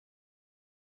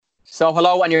So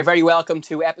hello, and you're very welcome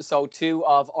to episode 2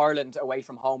 of Ireland Away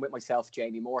From Home with myself,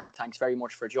 Jamie Moore. Thanks very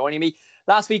much for joining me.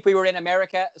 Last week we were in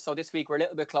America, so this week we're a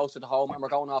little bit closer to home, and we're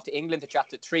going off to England to chat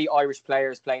to 3 Irish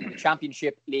players playing in the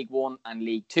Championship, League One and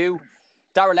League Two.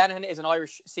 Darragh Lenihan is an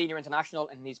Irish senior international,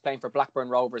 and he's playing for Blackburn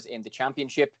Rovers in the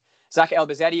Championship. Zach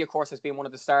Elbouzedi, of course, has been one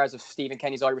of the stars of Stephen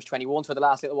Kenny's Irish 21s for the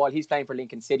last little while. He's playing for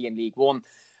Lincoln City in League One.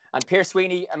 And Pierce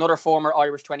Sweeney, another former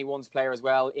Irish 21s player as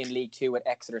well in League Two at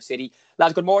Exeter City.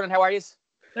 Lads, good morning. How are you?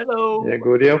 Hello. Yeah,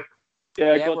 good, you?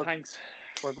 Yeah, good, thanks.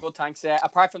 We're good, thanks.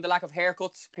 Apart from the lack of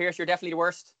haircuts, Pierce, you're definitely the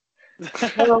worst.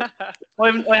 Well,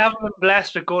 I haven't been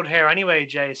blessed with good hair anyway,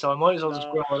 Jay, so I might as well just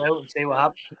grow it out and see what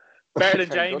happens. Better than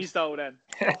Jamie's though, then.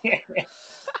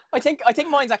 I think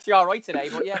mine's actually all right today,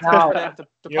 but yeah, thanks for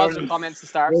the positive comments to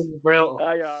start. Brilliant.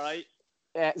 Oh, you're all right.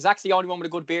 Zach's the only one with a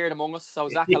good beard among us, so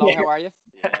Zach, hello, how are you?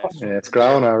 Yeah, it's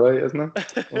growing all right, isn't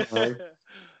it?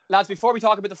 Lads, before we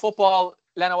talk about the football,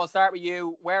 Leno, I'll start with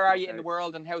you. Where are you in the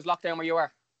world, and how's lockdown where you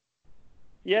are?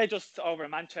 Yeah, just over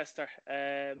in Manchester.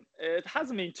 It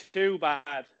hasn't been too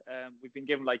bad. We've been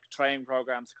given like training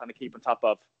programs to kind of keep on top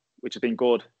of, which has been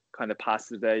good. Kind of passed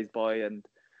the days by, and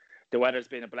the weather's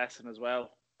been a blessing as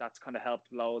well. That's kind of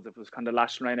helped loads. If it was kind of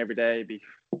lashing rain every day, it'd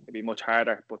be much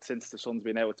harder. But since the sun's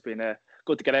been out, it's been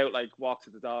good to get out, like walk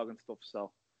to the dog and stuff.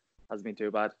 So hasn't been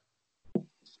too bad.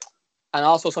 And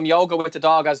also some yoga with the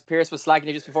dog, as Pierce was slagging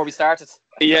you just before we started.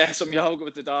 Yeah, some yoga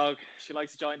with the dog. She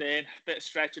likes to join in. A bit of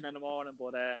stretching in the morning,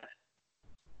 but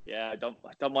yeah, I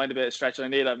don't mind a bit of stretching. I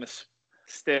need it. I'm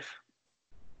stiff.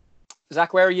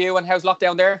 Zach, where are you, and how's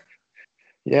lockdown there?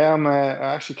 Yeah,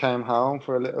 I actually came home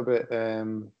for a little bit.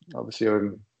 Obviously,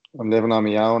 I'm living on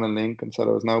my own in Lincoln, so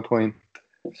there was no point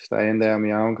staying there on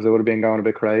my own because I would have been going a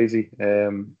bit crazy.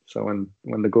 So when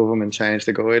the government changed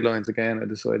the guidelines again, I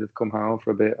decided to come home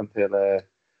for a bit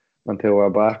until we're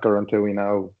back, or until we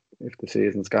know if the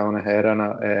season's going ahead or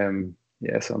not.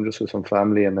 So I'm just with some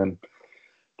family and then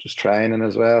just training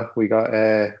as well. We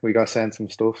got sent some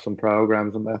stuff, some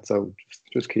programs and that, so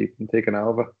just keep them taking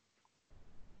over.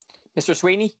 Mr.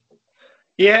 Sweeney?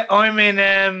 Yeah, I'm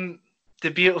in the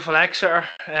beautiful Exeter.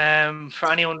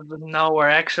 For anyone who doesn't know where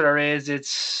Exeter is,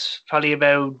 it's probably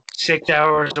about 6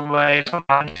 hours away from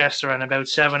Manchester and about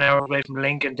 7 hours away from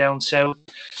Lincoln down south.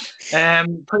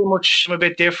 Pretty much I'm a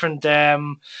bit different.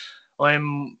 I'm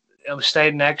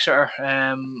staying in Exeter.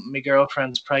 My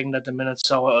girlfriend's pregnant at the minute,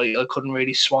 so I couldn't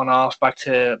really swan off back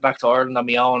to Ireland on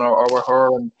my own or with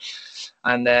her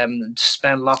and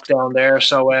spend lockdown there.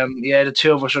 So the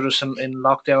two of us are just in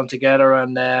lockdown together,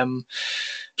 and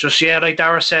like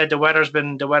Darragh said, the weather's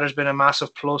been a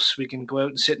massive plus. We can go out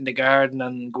and sit in the garden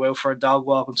and go out for a dog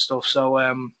walk and stuff. So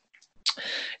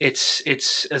it's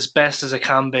as best as it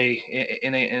can be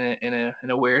in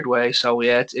a weird way. So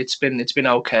yeah, it's been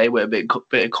okay with a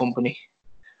bit of company.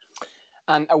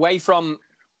 And away from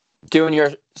doing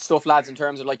your stuff, lads, in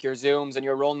terms of like your Zooms and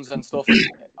your runs and stuff,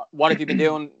 what have you been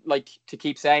doing like to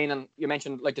keep sane? And you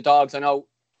mentioned like the dogs. I know,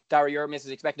 Darragh, your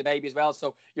missus expecting a baby as well,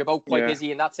 so you're both quite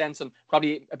busy in that sense, and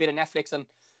probably a bit of Netflix and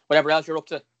whatever else you're up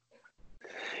to.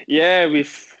 Yeah,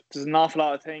 there's an awful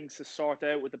lot of things to sort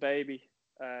out with the baby,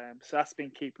 so that's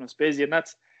been keeping us busy, and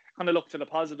that's kind of look to the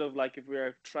positive. Like if we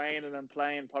were training and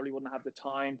playing, probably wouldn't have the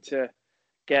time to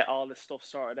get all this stuff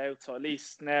sorted out. So at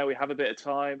least now we have a bit of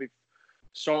time. We've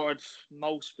sorted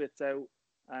most bits out,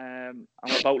 and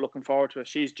we're both looking forward to it.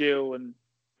 She's due in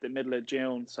the middle of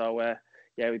June, so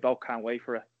we both can't wait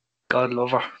for it. God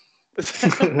love her.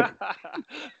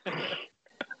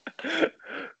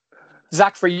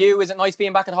 Zach, for you, is it nice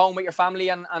being back at home with your family?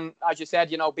 And as you said,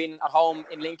 being at home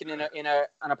in Lincoln in an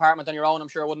apartment on your own, I'm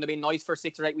sure it wouldn't have been nice for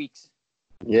 6 or 8 weeks.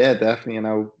 Yeah,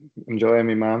 definitely. Enjoying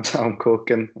my mum's home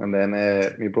cooking, and then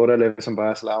my brother lives in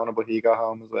Barcelona, but he got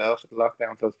home as well for the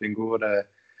lockdown, so it's been good.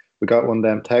 We got one of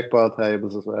them tech ball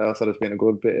tables as well, so there's been a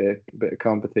good bit of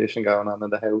competition going on in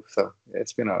the house. So yeah,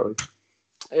 it's been alright.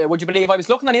 Would you believe I was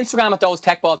looking on Instagram at those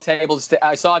tech ball tables?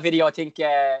 I saw a video. I think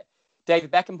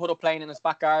David Beckham put up playing in his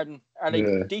back garden. Are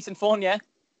they decent fun? Yeah.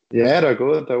 Yeah, they're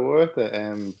good. They're worth it.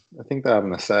 I think they're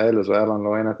having a sale as well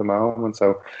online at the moment.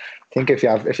 So I think if you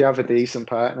have a decent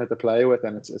partner to play with,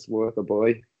 then it's worth a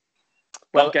buy.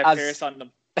 Well, get Pierce on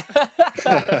them.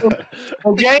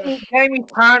 Well, Jamie's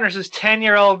partner's his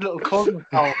 10-year-old little cousin.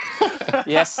 Oh.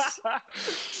 Yes,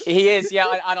 he is.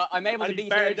 Yeah, I'm able to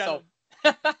beat him. So.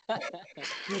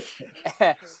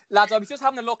 Lads, I was just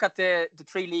having a look at the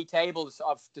 3 league tables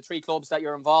of the 3 clubs that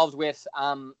you're involved with.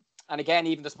 And again,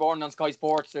 even this morning on Sky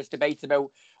Sports, there's debates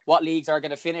about what leagues are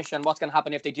going to finish and what's going to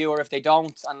happen if they do or if they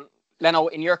don't. And Leno,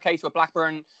 in your case with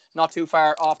Blackburn, not too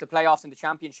far off the playoffs in the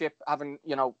Championship, having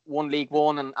won League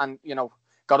One and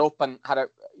got up and had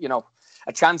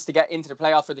a chance to get into the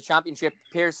playoff for the championship.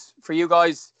 Pierce, for you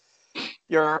guys,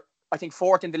 you're, I think,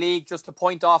 fourth in the league, just a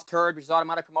point off third, which is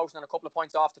automatic promotion, and a couple of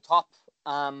points off the top,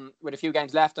 with a few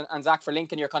games left. And Zach, for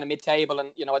Lincoln, you're kind of mid-table,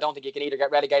 and I don't think you can either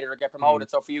get relegated or get promoted.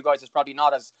 So for you guys, it's probably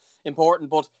not as important.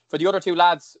 But for the other two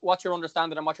lads, what's your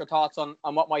understanding and what's your thoughts on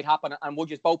what might happen? And would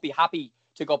you both be happy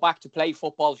to go back to play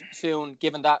football soon,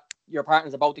 given that your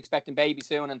partners are both expecting babies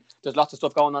soon and there's lots of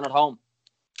stuff going on at home?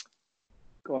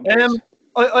 Go on,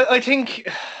 I think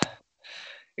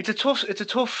it's a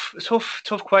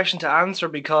tough question to answer,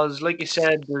 because, like you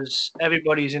said,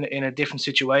 everybody's in a different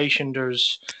situation.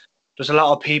 There's a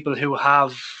lot of people who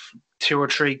have 2 or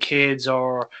 3 kids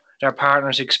or their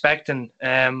partners expecting.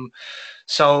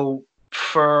 So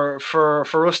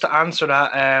for us to answer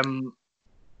that,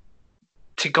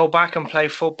 to go back and play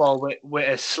football with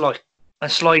a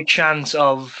slight chance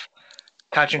of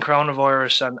catching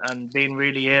coronavirus and being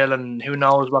really ill, and who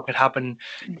knows what could happen,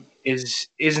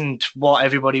 isn't what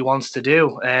everybody wants to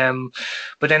do.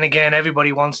 But then again,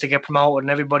 everybody wants to get promoted,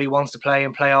 and everybody wants to play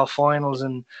in playoff finals,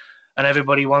 and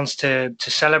everybody wants to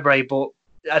celebrate. But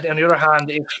on the other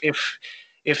hand,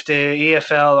 if the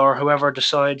EFL or whoever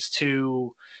decides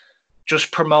to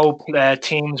just promote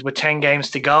teams with 10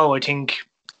 games to go, I think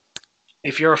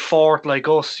if you're fourth like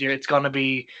us, you're going to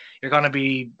be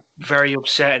very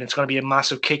upset, and it's going to be a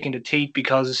massive kick in the teeth,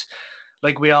 because,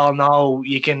 like we all know,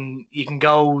 you can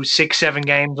go 6-7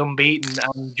 games unbeaten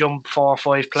and jump 4 or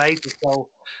 5 places.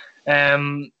 So,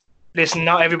 listen,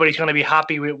 not everybody's going to be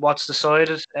happy with what's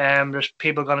decided. There's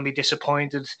people going to be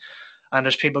disappointed, and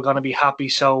there's people going to be happy.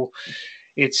 So,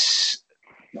 it's,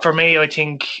 for me, I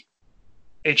think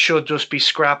it should just be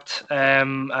scrapped,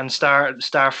 and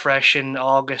start fresh in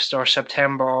August or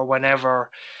September, or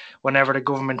whenever the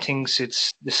government thinks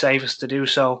it's the safest to do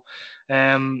so.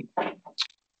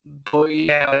 But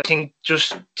yeah, I think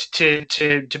just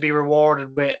to be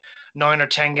rewarded with 9 or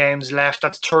 10 games left,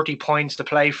 that's 30 points to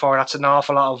play for. That's an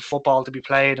awful lot of football to be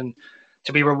played, and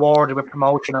to be rewarded with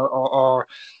promotion or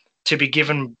to be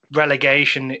given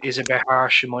relegation is a bit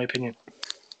harsh, in my opinion.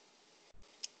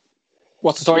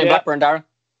 What's the story in Blackburn, Darren?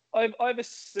 I have a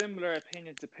similar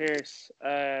opinion to Pierce,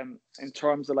 in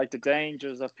terms of like the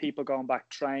dangers of people going back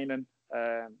training.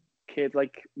 Kids,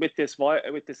 like with this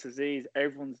disease,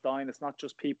 everyone's dying. It's not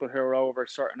just people who are over a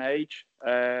certain age.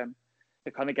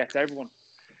 It kind of gets everyone.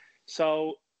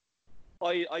 So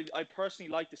I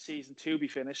personally like the season to be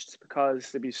finished,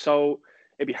 because it'd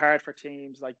be hard for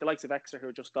teams like the likes of Exeter, who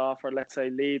are just off, or let's say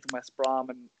Leeds and West Brom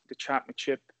and the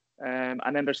Championship, and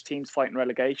then there's teams fighting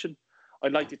relegation.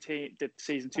 I'd like the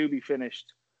season to be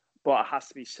finished, but it has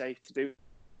to be safe to do.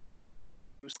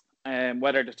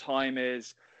 Whether the time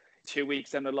is 2 weeks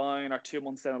down the line or 2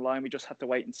 months down the line, we just have to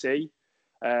wait and see.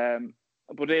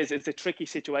 But it's a tricky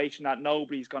situation that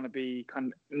nobody's going to be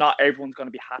not everyone's going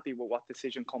to be happy with what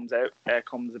decision comes about.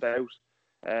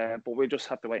 But we'll just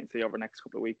have to wait and see over the next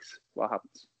couple of weeks what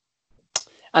happens.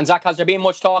 And Zach, has there been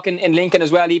much talk in Lincoln as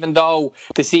well, even though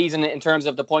the season in terms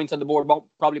of the points on the board won't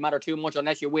probably matter too much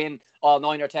unless you win all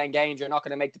 9 or 10 games? You're not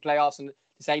going to make the playoffs, and the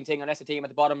same thing unless a team at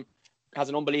the bottom has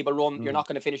an unbelievable run. You're not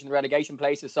going to finish in the relegation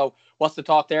places. So what's the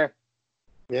talk there?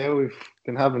 Yeah, we've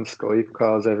been having Skype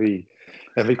calls every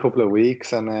couple of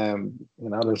weeks, and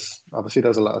there's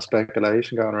a lot of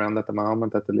speculation going around at the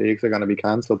moment that the leagues are going to be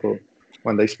cancelled. But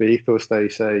when they speak to us, they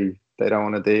say they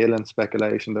don't want to deal in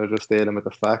speculation. They're just dealing with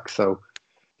the facts. So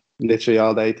literally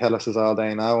all they tell us is all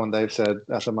they know, and they've said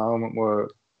at the moment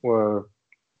we're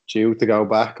due to go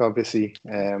back, obviously,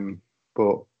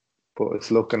 but it's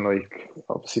looking like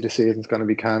obviously the season's going to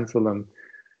be cancelled. And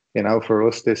for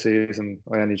us this season,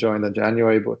 I only joined in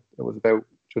January, but it was about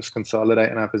just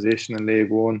consolidating our position in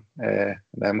League One, and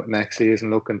then with next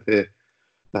season looking to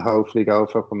hopefully go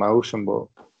for promotion. But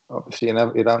obviously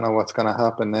you don't know what's going to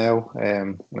happen now,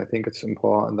 and I think it's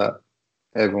important that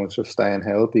everyone's just staying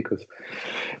healthy, because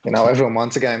everyone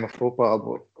wants a game of football,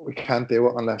 but we can't do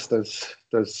it unless there's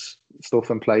stuff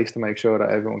in place to make sure that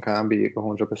everyone can be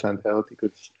 100% healthy.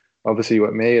 Because obviously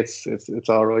with me, it's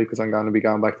all right, because I'm going to be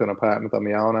going back to an apartment on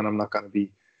my own, and I'm not going to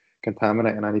be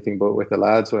contaminating anything. But with the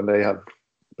lads, when they have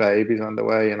babies on the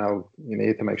way, you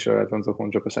need to make sure everyone's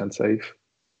 100% safe.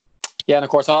 Yeah, and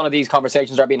of course, all of these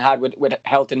conversations are being had with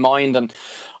health in mind, and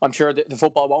I'm sure the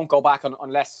football won't go back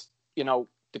unless the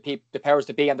powers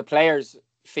that be and the players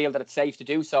feel that it's safe to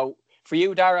do so. For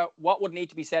you, Dara, what would need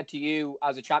to be said to you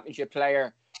as a championship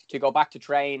player to go back to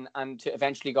train and to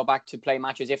eventually go back to play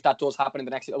matches, if that does happen in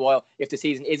the next little while, if the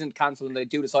season isn't cancelled and they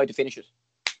do decide to finish it?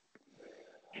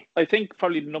 I think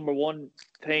probably the number one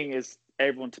thing is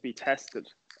everyone to be tested.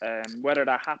 Whether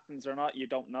that happens or not, you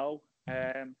don't know.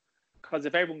 because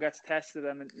if everyone gets tested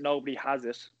and nobody has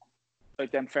it,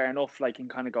 like then fair enough, like you can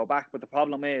kind of go back. But the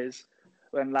problem is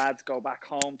when lads go back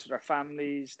home to their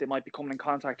families, they might be coming in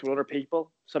contact with other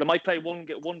people. So they might play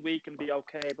one week and be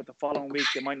okay, but the following week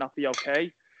they might not be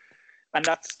okay. And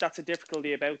that's a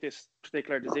difficulty about this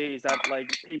particular disease, that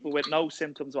like people with no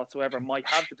symptoms whatsoever might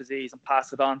have the disease and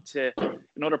pass it on to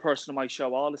another person who might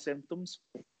show all the symptoms.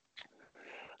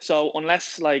 So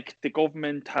unless like the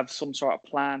government have some sort of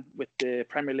plan with the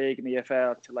Premier League and the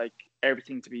EFL to like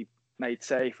everything to be made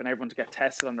safe and everyone to get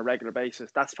tested on a regular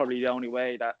basis, that's probably the only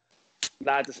way that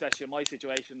lads, especially in my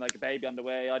situation, like a baby on the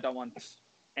way, I don't want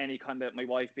any kind of my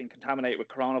wife being contaminated with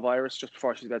coronavirus just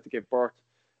before she's about to give birth.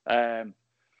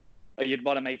 You'd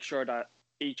want to make sure that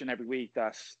each and every week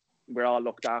that we're all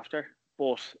looked after.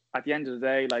 But at the end of the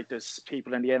day, like there's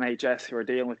people in the NHS who are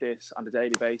dealing with this on a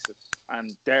daily basis,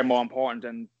 and they're more important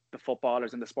than the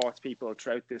footballers and the sports people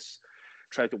throughout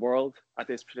the world at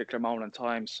this particular moment in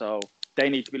time. So they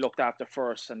need to be looked after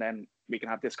first, and then we can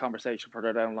have this conversation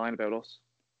further down the line about us.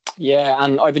 Yeah,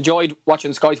 and I've enjoyed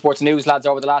watching Sky Sports News, lads,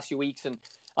 over the last few weeks, and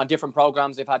on different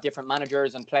programmes they've had different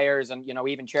managers and players and, you know,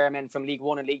 even chairmen from League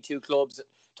One and League Two clubs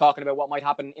talking about what might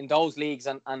happen in those leagues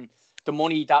and the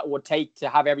money that would take to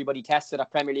have everybody tested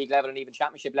at Premier League level and even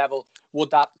Championship level.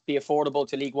 Would that be affordable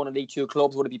to League One and League Two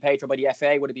clubs? Would it be paid for by the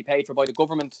FA? Would it be paid for by the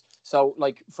government? So,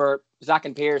 like, for Zach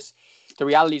and Pierce, the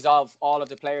realities of all of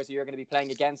the players that you're going to be playing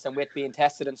against and with being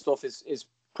tested and stuff is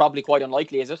probably quite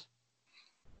unlikely, is it?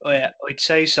 Oh, yeah, I'd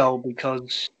say so,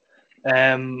 because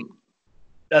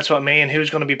that's what I mean.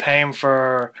 Who's going to be paying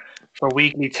for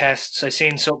weekly tests? I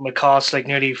seen something that costs like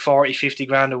nearly 40-50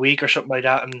 grand a week or something like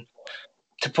that, and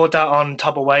to put that on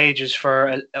top of wages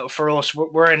for us,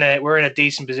 we're in a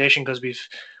decent position because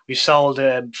we've sold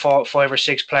 5 or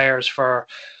 6 players for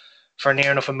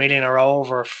near enough $1 million or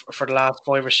over for the last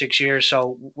 5 or 6 years.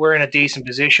 So we're in a decent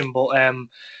position, but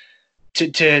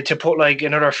to put like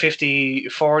another 50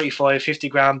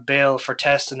 grand bill for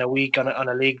testing a week on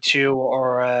a League Two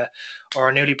or a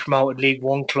newly promoted League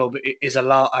One club is a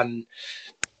lot, and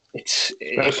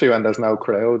especially when there's no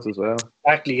crowds as well.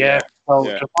 Exactly, yeah. So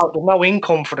there's no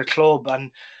income for the club,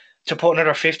 and to put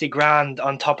another 50 grand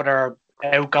on top of their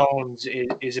outgoings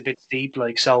is a bit steep.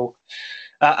 Like, so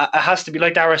it has to be,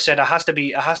 like Dara said, it has to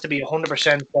be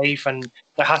 100% safe, and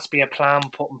there has to be a plan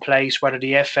put in place, whether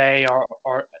the FA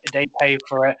or they pay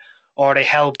for it or they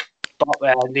help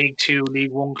League Two,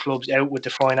 League One clubs out with the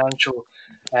financial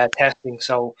testing.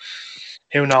 So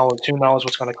who knows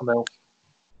what's going to come out.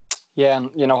 Yeah,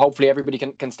 and you know, hopefully everybody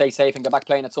can stay safe and get back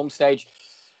playing at some stage.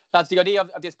 That's the idea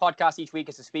of this podcast each week,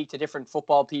 is to speak to different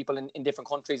football people in different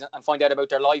countries and find out about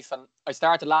their life. And I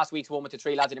started last week's one with the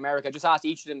 3 lads in America. I just asked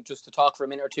each of them just to talk for a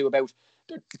minute or two about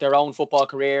their own football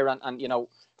career and you know,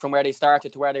 from where they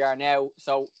started to where they are now.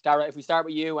 So, Dara, if we start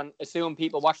with you, and assume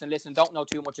people watching and listening don't know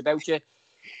too much about you,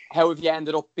 how have you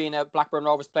ended up being a Blackburn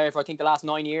Rovers player for, I think, the last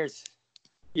 9 years?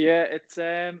 Yeah, it's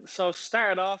so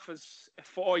started off as a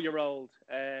 4-year-old.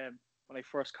 When I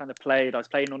first kind of played, I was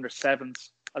playing under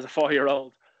 7s as a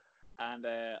 4-year-old, and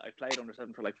I played under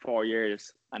 7 for like 4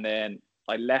 years, and then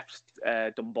I left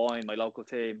Dunboyne, my local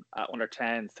team, at under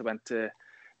 10s to went to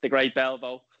the Great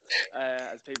Belvo,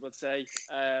 as people would say,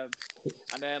 and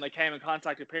then I came in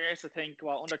contact with Pierce. I think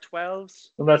under 12s.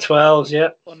 Under 12s, yeah.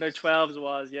 Under 12s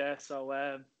was, yeah.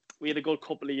 So we had a good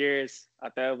couple of years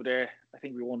at Belvedere. I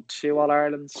think we won 2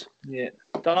 All-Irelands. Yeah.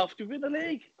 Don't know if we win the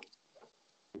league.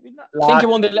 I think you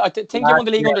won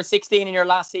the league under 16 in your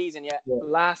last season, yeah.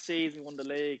 Last season we won the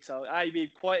league, so we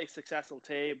had quite a successful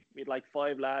team. We had like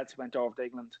 5 lads who went over to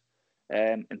England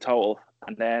in total,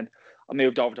 and then I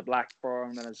moved over to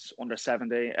Blackburn and as under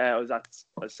 17. I was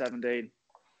 17.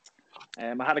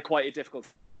 I had quite a difficult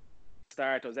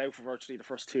start. I was out for virtually the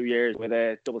first 2 years with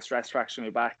a double stress fracture in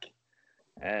my back.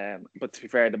 But to be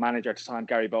fair, the manager at the time,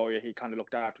 Gary Bowyer, he kind of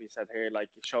looked after me. He said, "Here, like,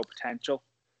 you show potential.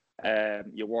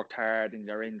 You worked hard in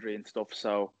your injury and stuff,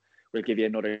 so we'll give you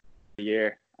another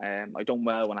year." I done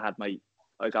well when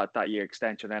I got that year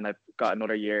extension, then I got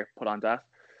another year put on that.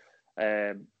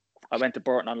 I went to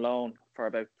Burton on loan for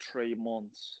about 3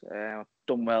 months.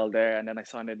 Done well there, and then I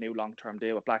signed a new long-term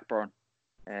deal with Blackburn,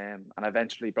 and I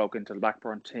eventually broke into the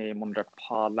Blackburn team under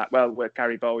with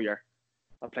Gary Bowyer.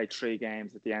 I played 3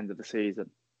 games at the end of the season,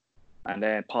 and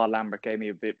then Paul Lambert gave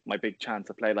me my big chance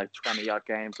to play like 20 odd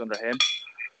games under him.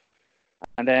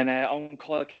 And then Owen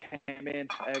Coyle came in.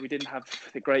 We didn't have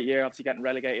the great year, obviously getting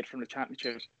relegated from the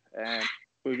Championship.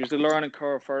 It was a learning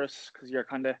curve for us because you're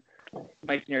kind of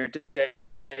making your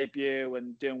debut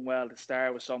and doing well to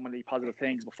start with so many positive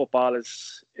things. But football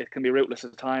it can be ruthless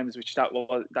at times, which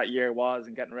that year was,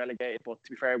 and getting relegated. But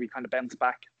to be fair, we kind of bounced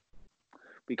back.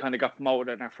 we kind of got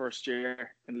promoted in our first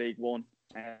year in League One.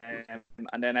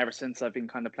 And then ever since, I've been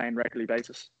kind of playing regularly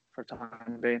basis for the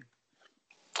time being.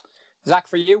 Zach,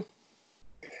 for you?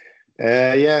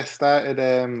 Yeah, started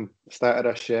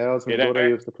at Shells. My brother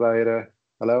used to play there.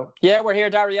 Hello? Yeah, we're here,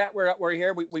 Darry. Yeah, we're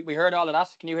here. We heard all of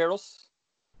that. Can you hear us?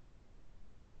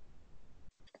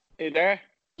 Are you there?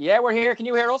 Yeah, we're here. Can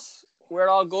you hear us? We're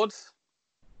all good.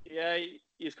 Yeah,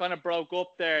 you kind of broke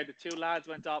up there. The two lads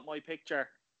went out my picture.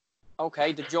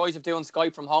 Okay, the joys of doing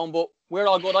Skype from home, but we're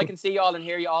all good. I can see you all and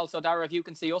hear you all. So, Darry, if you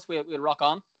can see us, we'll rock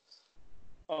on.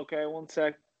 Okay, one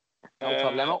sec. No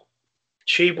problemo.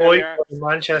 Cheap boy in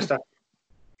Manchester.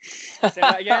 Say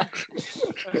that again.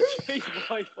 Cheap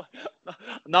boy. I'm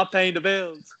not paying the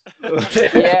bills.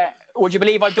 Yeah, would you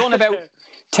believe I've done about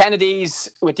 10 of these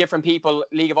with different people,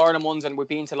 League of Ireland ones, and we've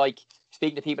been to like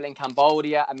speaking to people in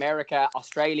Cambodia, America,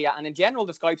 Australia, and in general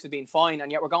the Skypes have been fine,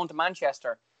 and yet we're going to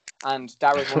Manchester, and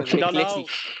Darry's one is a bit glitchy.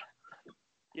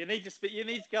 You need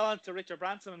to go on to Richard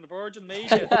Branson and the Virgin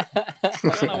Media. I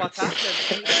don't know what's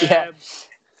happening. Yeah.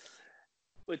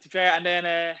 To be fair, and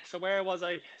then so where was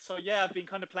I? So yeah, I've been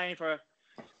kind of playing for,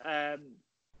 playing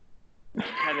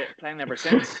ever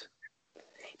since.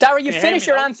 Darry, you finished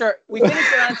your answer. We finished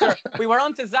your answer. We were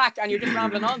on to Zach, and you're just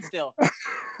rambling on still.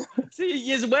 See,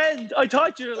 you went. I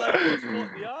thought you were like, just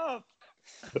put me off.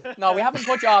 No, we haven't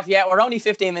put you off yet. We're only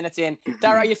 15 minutes in.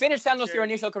 Darry, you finished telling us your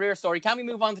initial career story. Can we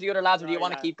move on to the other lads, or do you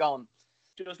want to keep going?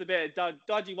 Just a bit of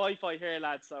dodgy Wi-Fi here,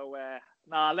 lads. So,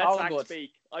 let Zach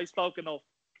speak. I spoke enough.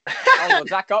 Oh,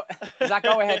 Zach, go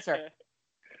ahead, sir.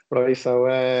 Right, so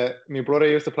my brother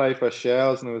used to play for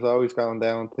Shells, and I was always going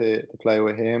down to play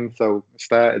with him. So I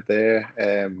started there,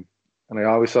 and I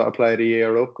always sort of played a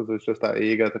year up because I was just that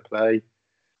eager to play.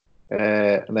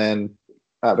 And then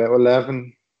at about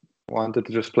 11, wanted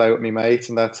to just play with my mates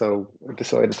and that, so I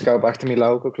decided to go back to my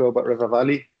local club at River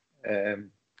Valley.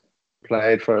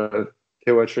 Played for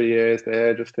 2 or 3 years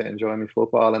there just to enjoy my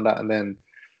football and that, and then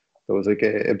there was like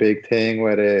a big thing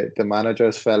where the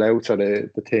managers fell out, so the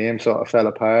team sort of fell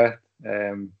apart.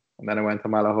 And then I went to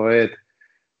Malahide,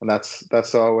 and that's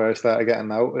sort of where I started getting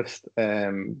noticed.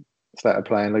 Started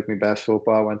playing like my best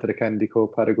football. Went to the Kennedy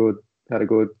Cup, had a good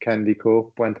Kennedy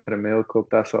Cup. Went to the Mill Cup,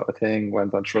 that sort of thing.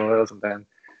 Went on trials, and then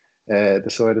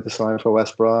decided to sign for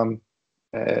West Brom.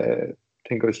 I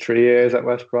think it was 3 years at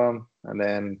West Brom, and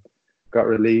then got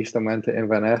released and went to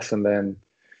Inverness, and then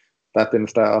that didn't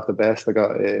start off the best. I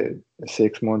got a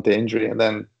 6-month injury and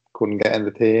then couldn't get in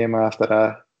the team after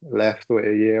that. Left with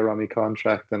a year on my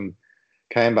contract and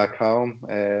came back home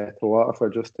to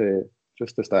Waterford just to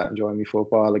start enjoying my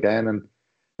football again. And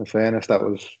in fairness,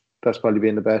 that's probably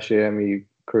been the best year of my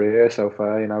career so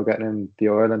far. You know, getting in the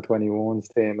Ireland 21s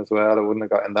team as well. I wouldn't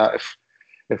have gotten that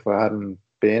if I hadn't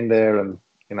been there. And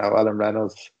you know, Alan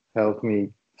Reynolds helped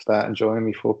me start enjoying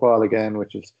my football again,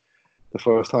 which is the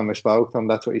first time I spoke to him.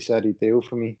 That's what he said he'd do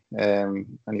for me,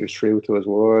 and he was true to his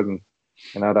word. And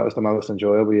you know, that was the most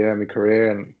enjoyable year of my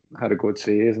career, and had a good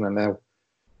season. And now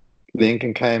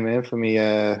Lincoln came in for me,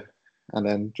 and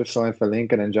then just signed for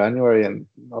Lincoln in January. And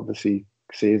obviously,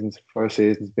 first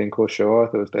season's been cut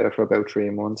short. I was there for about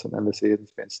 3 months, and then the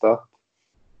season's been stopped.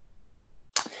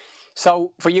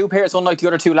 So for you, Pierce, unlike the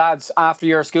other two lads, after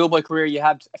your schoolboy career, you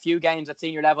had a few games at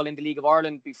senior level in the League of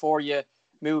Ireland before you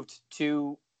moved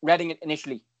to Reading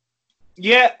initially.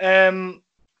 Yeah,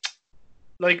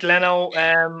 like Leno,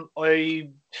 I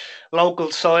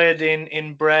local side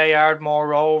in Bray, Ardmore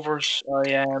Rovers.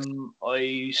 I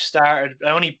only started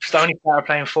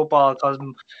playing football because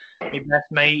my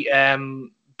best mate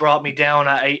brought me down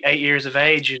at 8 years of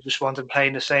age. I just wanted to play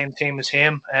in the same team as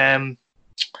him.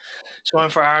 So I'm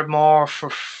for Ardmore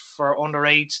for under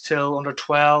 8s till under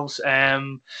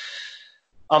 12s.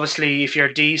 Obviously, if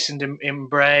you're decent in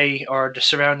Bray or the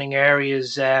surrounding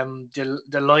areas, the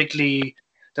likely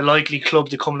club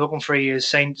to come looking for you is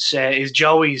Saints, is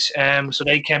Joey's. So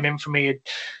they came in for me.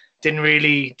 Didn't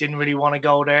really want to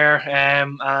go there.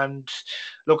 And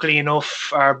luckily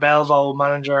enough, our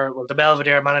the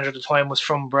Belvedere manager at the time was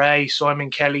from Bray,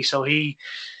 Simon Kelly. So I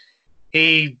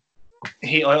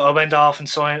went off and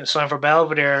signed for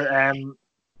Belvedere.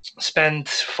 Spent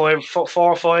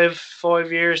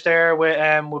 5 years there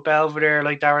with Belvedere.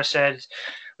 Like Dara said,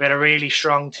 we had a really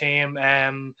strong team.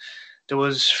 There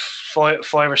was five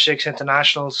or six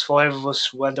internationals. 5 of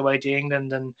us went away to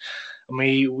England, and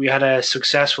we had a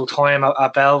successful time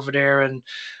at Belvedere. And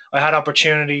I had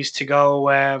opportunities to go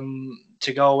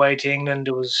away to England.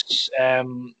 It was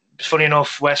funny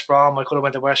enough, West Brom. I could have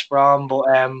went to West Brom, but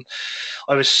I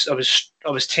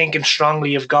was thinking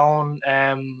strongly of going.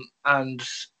 And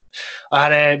I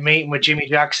had a meeting with Jimmy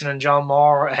Jackson and John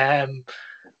Moore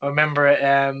I remember it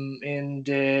in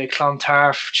the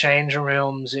Clontarf changing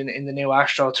rooms in the new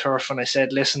AstroTurf, and I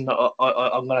said, "Listen,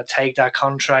 I'm going to take that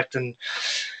contract," and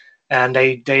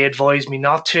they advised me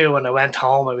not to. And I went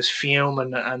home. I was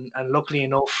fuming, and luckily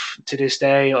enough, to this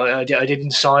day, I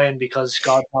didn't sign because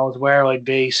God knows where I'd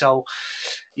be. So,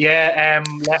 yeah,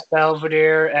 left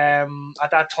Belvedere. At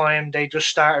that time, they just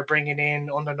started bringing in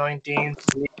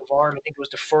under-19 League of Ireland. I think it was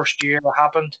the first year it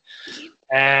happened.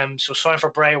 So signed for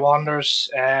Bray Wanderers.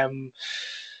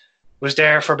 Was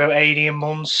there for about 18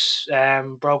 months.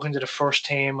 Broke into the first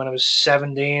team when I was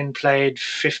 17. Played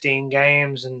 15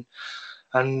 games, and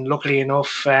luckily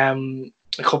enough, a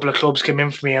couple of clubs came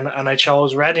in for me, and I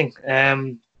chose Reading.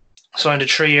 Signed a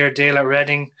 3-year deal at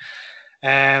Reading.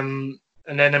 And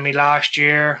then in my last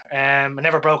year, I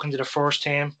never broke into the first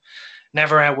team.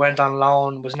 Never went on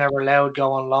loan. Was never allowed to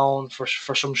go on loan for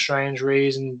some strange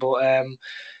reason. But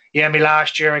yeah, my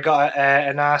last year I got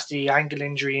a nasty ankle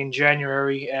injury in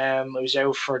January. I was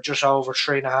out for just over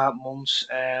 3.5 months,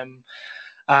 and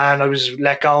I was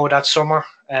let go that summer.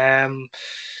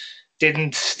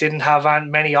 Didn't have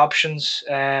many options,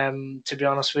 to be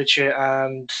honest with you.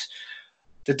 And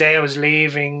the day I was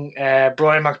leaving,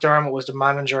 Brian McDermott was the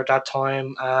manager at that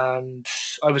time, and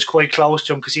I was quite close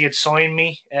to him because he had signed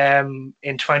me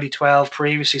in 2012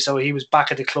 previously, so he was back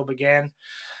at the club again.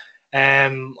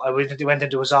 I went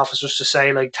into his office just to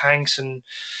say like thanks and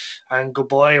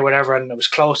goodbye or whatever, and I was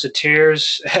close to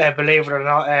tears, believe it or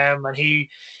not. And he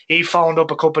phoned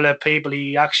up a couple of people.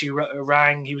 He actually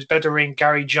rang. He was about to ring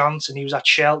Gary Johnson. He was at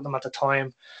Cheltenham at the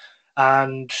time,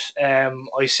 and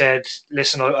I said,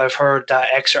 "Listen, I've heard that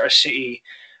Exeter City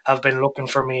have been looking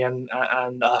for me, and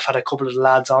I've had a couple of the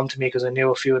lads on to me because I knew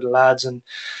a few of the lads." And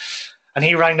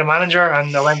he rang the manager,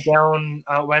 and I went down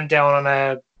on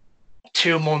a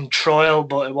 2-month trial,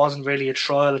 but it wasn't really a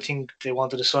trial. I think they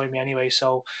wanted to sign me anyway,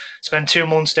 so spent 2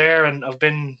 months there, and I've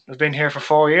been here for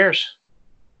 4 years.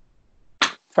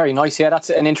 Very nice. Yeah, that's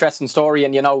an interesting story,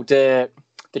 and you know the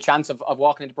chance of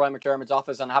walking into Brian McDermott's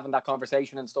office and having that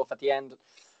conversation and stuff at the end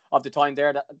of the time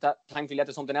there, that thankfully led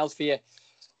to something else for you.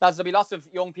 Lads, there'll be lots of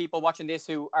young people watching this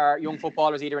who are young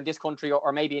footballers either in this country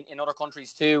or maybe in other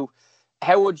countries too.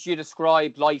 How would you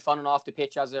describe life on and off the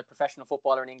pitch as a professional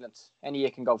footballer in England? Any of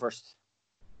you can go first.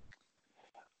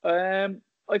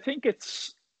 I think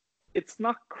it's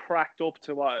not cracked up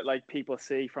to what like people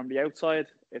see from the outside.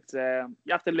 It's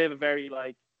you have to live a very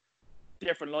like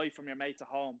different life from your mates at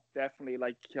home. Definitely,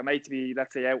 like your mates be,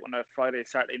 let's say, out on a Friday,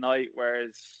 Saturday night,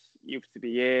 whereas you used to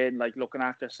be in like looking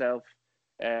after yourself.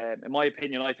 In my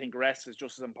opinion, I think rest is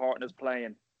just as important as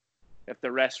playing. You have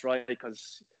to rest right,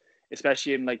 because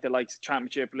especially in like the likes of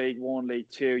Championship, League One, League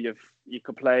Two, you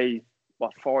could play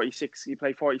 46. You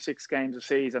play 46 games a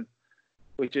season,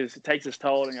 which it takes its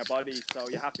toll on your body. So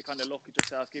you have to kind of look at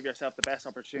yourself, give yourself the best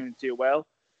opportunity to do well.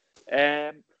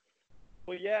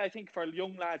 But yeah, I think for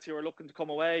young lads who are looking to come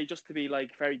away, just to be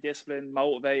like very disciplined,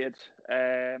 motivated,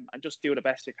 and just do the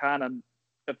best you can, and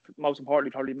most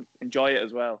importantly, probably enjoy it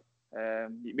as well.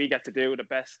 We get to do the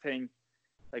best thing,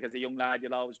 like as a young lad,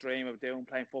 you'll always dream of doing,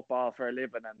 playing football for a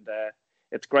living, and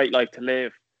it's a great life to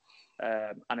live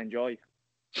and enjoy.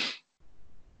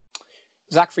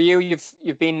 Zach, for you,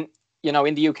 you've been, you know,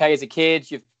 in the UK as a kid.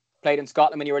 You've played in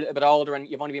Scotland when you were a little bit older, and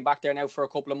you've only been back there now for a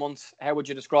couple of months. How would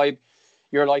you describe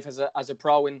your life as a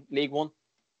pro in League One?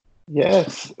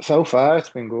 Yes, so far it's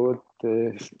been good.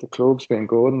 The club's been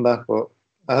good and that, but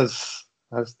as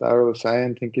Darragh was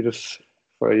saying, I think you just,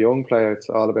 for a young player, it's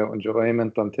all about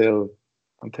enjoyment until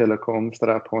it comes to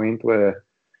that point where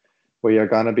you're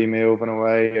gonna be moving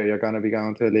away or you're gonna be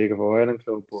going to a League of Ireland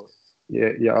club. But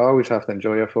you always have to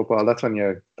enjoy your football. That's when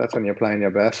you're playing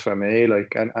your best. For me,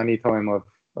 like any time of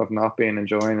not being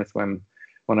enjoying it, when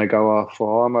I go off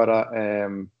form or that.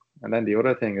 And then the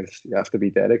other thing is you have to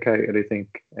be dedicated, I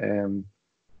think.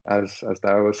 As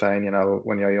Darragh was saying, you know,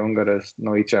 when you're younger, there's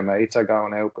nights your mates are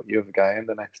going out, but you have a game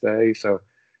the next day. So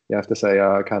you have to say,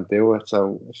 oh, I can't do it.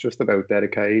 So it's just about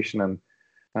dedication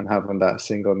and having that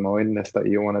single-mindedness that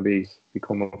you want to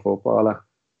become a footballer.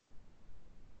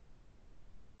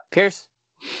 Pierce?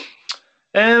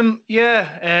 I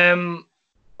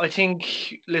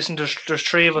think, listen, there's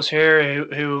three of us here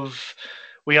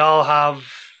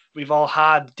we've all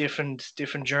had different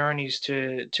journeys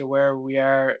to where we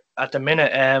are at the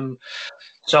minute.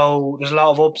 So there's a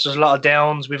lot of ups, there's a lot of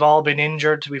downs. We've all been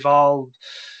injured. We've all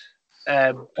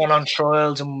gone on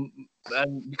trials, and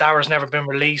Darragh's never been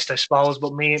released, I suppose.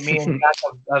 But me and Jack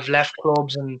have left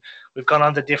clubs, and we've gone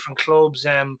on to different clubs.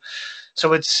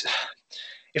 So it's,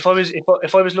 if I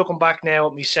was looking back now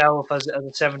at myself as a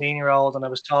 17-year-old, and I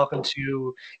was talking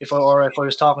to if I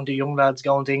was talking to young lads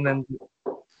going to England,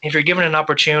 if you're given an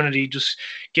opportunity, just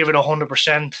give it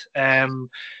 100%.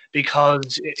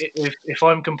 Because if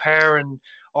I'm comparing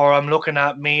or I'm looking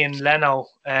at me and Leno,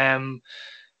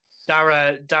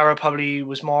 Dara probably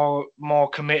was more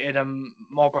committed and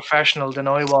more professional than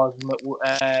I was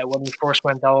when we first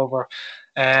went over,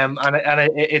 and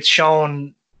it's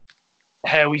shown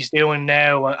how he's doing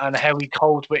now and how he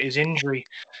coped with his injury.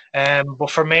 But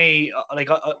for me, like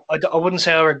I wouldn't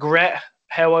say I regret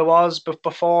how I was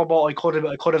before, but I could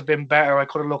have been better. I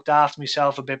could have looked after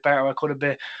myself a bit better. I could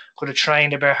have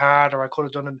trained a bit harder. I could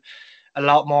have done a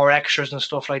lot more extras and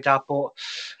stuff like that. But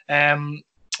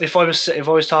if I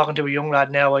was talking to a young lad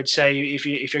now, I'd say if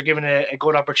you're given a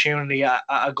good opportunity at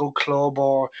a good club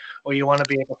or you want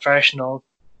to be a professional,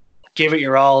 give it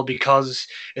your all, because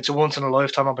it's a once in a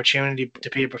lifetime opportunity to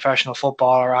be a professional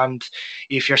footballer, and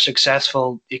if you're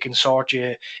successful, it can sort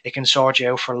you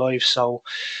out for life. So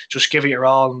just give it your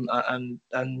all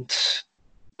and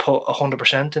put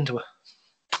 100% into it.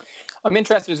 I'm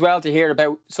interested as well to hear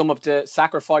about some of the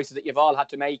sacrifices that you've all had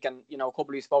to make, and a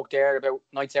couple of you spoke there about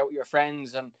nights out with your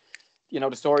friends, and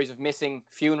the stories of missing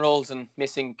funerals and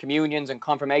missing communions and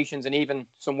confirmations and even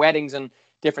some weddings and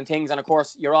different things. And of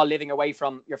course, you're all living away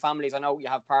from your families. I know you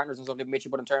have partners and stuff living with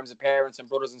you, but in terms of parents and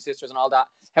brothers and sisters and all that,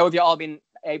 how have you all been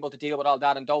able to deal with all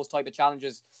that and those type of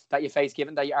challenges that you face,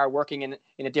 given that you are working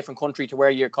in a different country to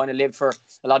where you kind of lived for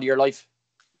a lot of your life?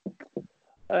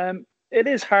 It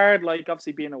is hard, like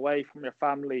obviously being away from your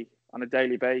family on a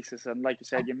daily basis, and like you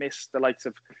said, you miss the likes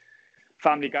of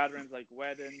family gatherings like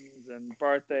weddings and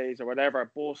birthdays or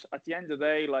whatever. But at the end of the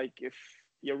day, like if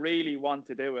you really want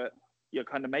to do it, you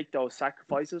kind of make those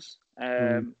sacrifices,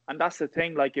 and that's the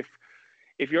thing. Like if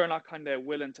you're not kind of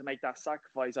willing to make that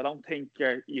sacrifice, I don't think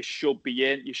you should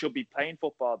be playing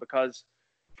football, because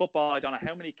football, I don't know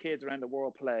how many kids around the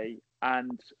world play,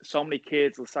 and so many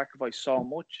kids will sacrifice so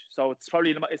much. So it's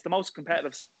probably the most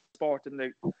competitive sport in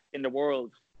the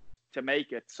world to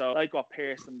make it. So like what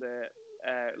Pierce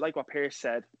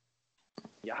said,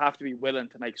 you have to be willing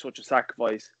to make such a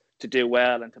sacrifice to do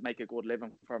well and to make a good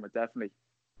living from it, definitely.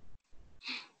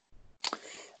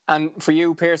 And for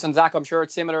you, Pierce and Zach, I'm sure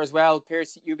it's similar as well.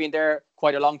 Pierce, you've been there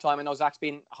quite a long time. I know Zach's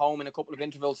been home in a couple of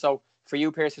intervals. So for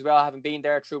you, Pierce, as well, having been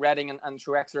there through Reading and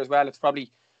through Exeter as well, it's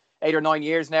probably 8 or 9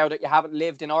 years now that you haven't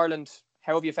lived in Ireland.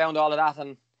 How have you found all of that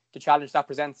and the challenge that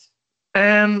presents?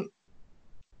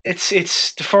 It's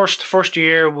the first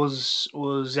year was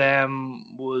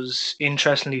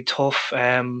interestingly tough.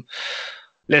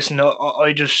 Listen,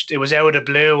 I just, it was out of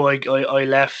the blue. I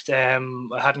left. I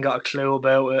hadn't got a clue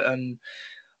about it, and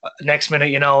next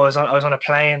minute, I was on a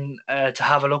plane to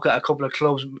have a look at a couple of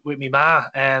clubs with me ma.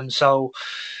 So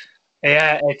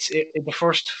yeah, the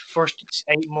first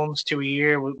 8 months to a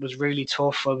year was really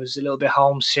tough. I was a little bit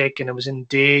homesick, and I was in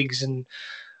digs, and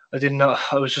I didn't know.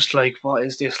 I was just like, what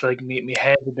is this? Like, my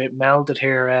head a bit melted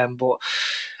here. But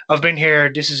I've been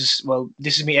here. This is my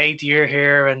 8th year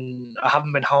here, and I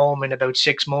haven't been home in about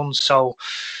 6 months. So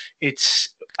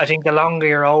I think the longer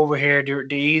you're over here,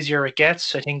 the easier it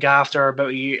gets. I think after about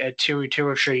a year, 2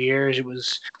 or 3 years, it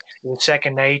was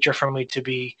second nature for me to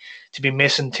be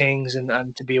missing things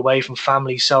and to be away from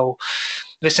family. So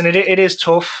listen, it is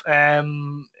tough. My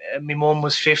mum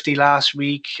was 50 last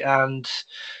week, and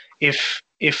if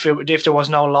there was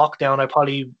no lockdown,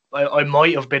 I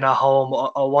might have been at home.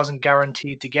 I wasn't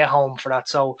guaranteed to get home for that.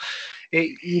 So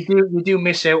you do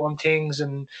miss out on things,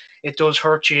 and it does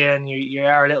hurt you, and you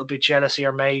are a little bit jealous of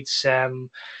your mates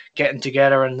getting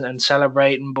together and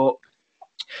celebrating. But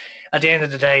at the end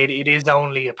of the day, it is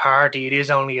only a party. It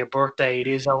is only a birthday. It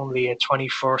is only a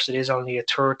 21st. It is only a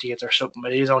 30th or something.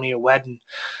 It is only a wedding.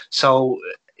 So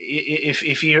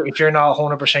if you're not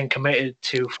 100% committed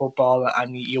to football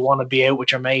and you want to be out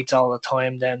with your mates all the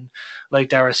time, then like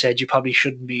Dara said, you probably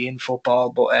shouldn't be in football.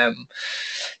 But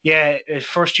yeah,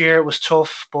 first year it was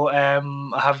tough, but I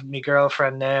have my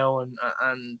girlfriend now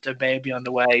and the baby on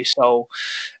the way, so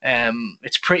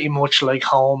it's pretty much like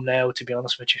home now, to be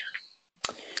honest with you.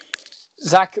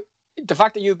 Zach, the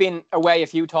fact that you've been away a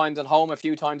few times and home a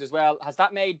few times as well, has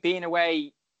that made being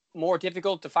away more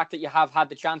difficult? The fact that you have had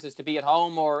the chances to be at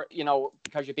home, or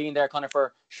because you've been there kind of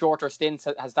for shorter stints,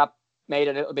 has that made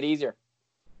it a little bit easier?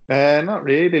 Not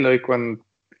really. Like when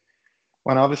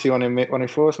I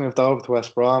first moved over to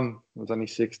West Brom, I was only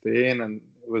 16, and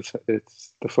it's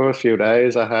the first few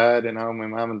days I had, my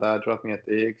mum and dad dropped me at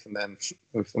digs, and then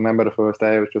I remember the first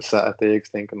day I was just sat at digs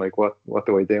thinking like, what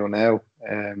do I do now?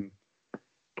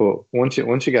 But once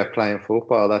you get playing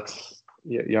football, that's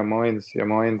your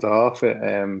mind's off it.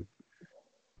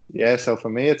 Yeah, so for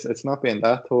me it's not been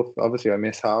that tough. Obviously I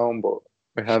miss home, but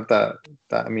have that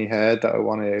in my head that I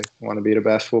want to be the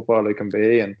best footballer I can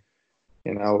be, and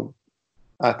you know,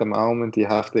 at the moment you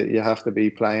have to be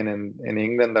playing in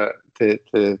England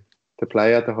to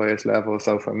play at the highest level.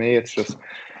 So for me, it's just,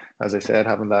 as I said,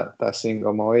 having that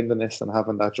single-mindedness and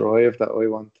having that drive that I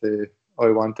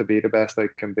want to be the best I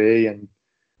can be, and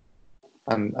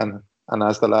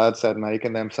as the lad said,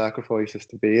 making them sacrifices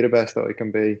to be the best that I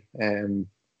can be.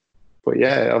 But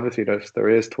yeah, obviously there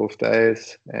is tough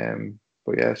days.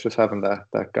 But yeah, it's just having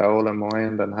that goal in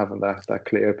mind and having that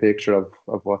clear picture of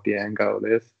what the end goal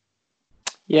is.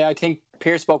 Yeah, I think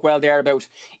Pierce spoke well there about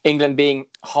England being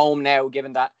home now,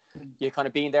 given that you've kind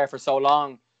of been there for so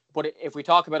long. But if we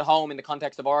talk about home in the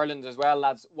context of Ireland as well,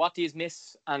 lads, what do you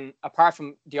miss? And apart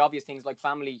from the obvious things like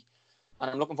family, and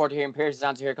I'm looking forward to hearing Pierce's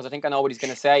answer here because I think I know what he's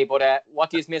going to say, but what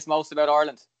do you miss most about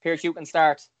Ireland? Pierce, you can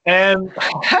start. If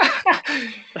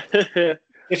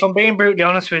I'm being brutally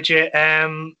honest with you,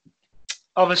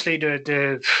 obviously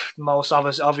the most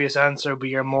obvious answer would be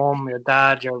your mum, your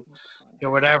dad, your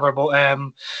whatever, but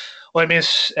I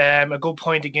miss a good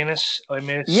pint of Guinness. I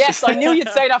miss. Yes, I knew you'd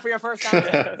say that for your first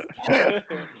answer.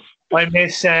 I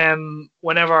miss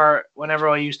whenever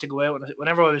I used to go out,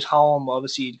 whenever I was home,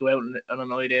 obviously you'd go out on a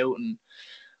night out, and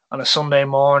on a Sunday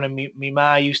morning, me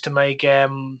ma used to make a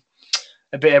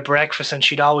bit of breakfast, and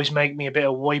she'd always make me a bit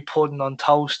of white pudding on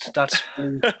toast. That's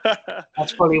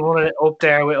probably one of the, up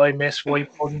there with I miss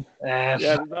white pudding. Yeah,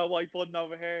 there's no white pudding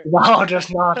over here. No, there's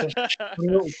not. There's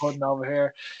little pudding over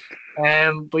here.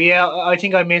 But yeah, I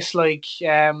think I miss like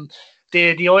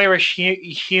the Irish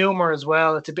humor as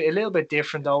well. It's a little bit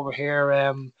different over here.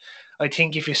 I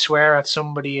think if you swear at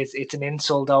somebody, it's an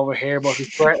insult over here. But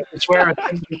if you swear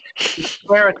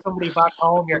at somebody back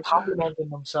home, you're complimenting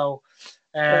them. So,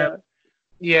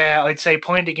 yeah, I'd say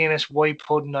pint of Guinness, white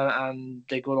pudding, and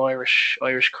the good Irish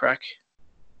crack.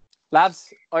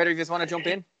 Lads, either of you just want to jump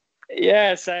in?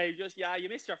 Yeah, so you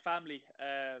miss your family.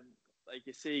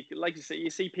 You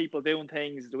see people doing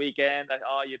things the weekend that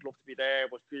you'd love to be there,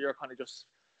 but you're kind of just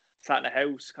sat in the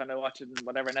house, kind of watching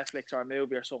whatever Netflix or a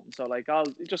movie or something. So like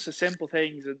just the simple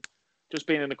things and just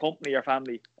being in the company of your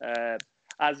family.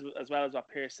 As well as what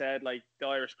Pierce said, like the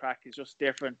Irish crack is just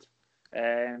different,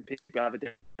 and people have a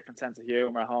different sense of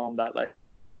humor at home that like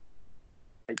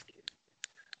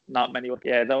not many.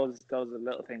 Yeah, those are the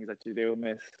little things that you do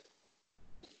miss.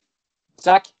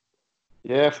 Zach?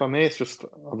 Yeah, for me, it's just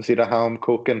obviously the home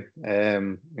cooking. My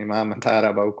mum and dad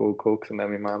are both good cooks, and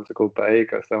then my mum's a good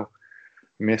baker, so I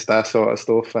miss that sort of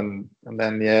stuff. And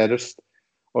then yeah, just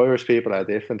Irish people are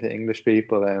different to English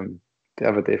people. They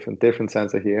have a different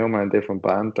sense of humour and different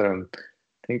banter, and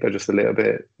I think they're just a little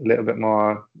bit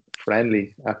more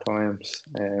friendly at times.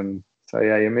 So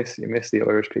yeah, you miss the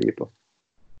Irish people.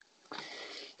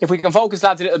 If we can focus,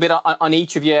 lads, a little bit on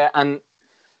each of you, and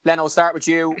Len, I'll start with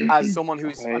you as someone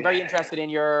who's I'm very interested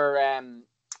in your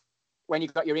when you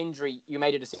got your injury, you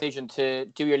made a decision to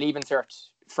do your leaving cert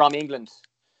from England,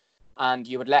 and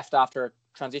you had left after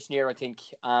transition year, I think.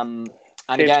 And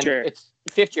again, it's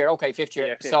fifth year. Okay, fifth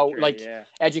year. Yeah,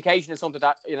 education is something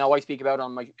that I speak about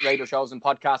on my radio shows and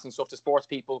podcasts and stuff to sports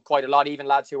people quite a lot. Even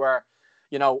lads who are,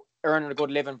 earning a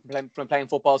good living from playing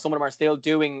football. Some of them are still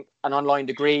doing an online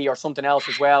degree or something else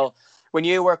as well. When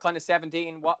you were kind of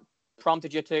 17, what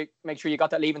prompted you to make sure you got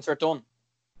that leaving cert done?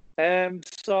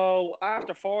 So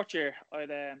after fourth year,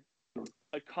 I'd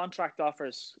contract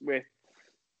offers with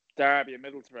Derby and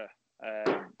Middlesbrough,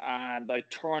 and I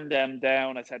turned them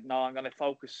down. I said, no, I'm going to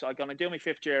focus. I'm going to do my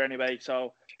fifth year anyway.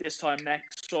 So this time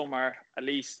next summer, at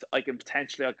least I can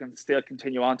still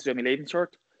continue on to do my leaving cert.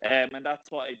 And that's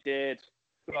what I did.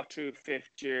 Got through fifth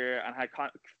year and had a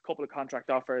couple of contract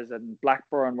offers, and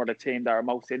Blackburn were the team that were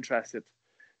most interested.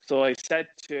 So I said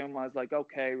to him, I was like,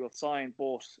 okay, we'll sign,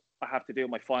 but I have to do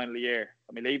my final year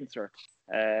of my leaving cert.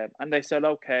 And they said,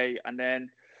 okay. And then,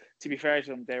 to be fair to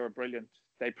them, they were brilliant.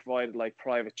 They provided like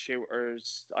private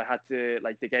tutors. I had to,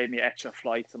 they gave me extra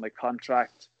flights on my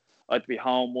contract. I had to be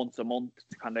home once a month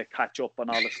to kind of catch up on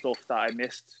all the stuff that I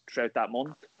missed throughout that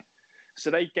month. So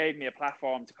they gave me a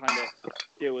platform to kind of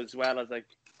do as well as I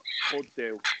could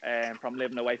do from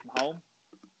living away from home.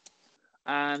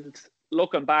 And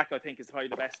looking back, I think is probably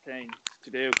the best thing to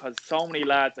do, because so many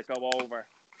lads that go over,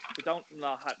 they don't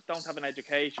have an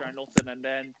education or nothing, and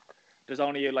then there's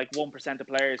only like 1% of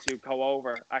players who go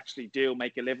over actually do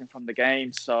make a living from the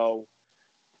game. So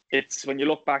it's, when you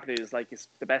look back at it, it's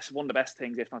the best, one of the best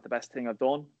things, if not the best thing I've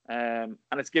done. And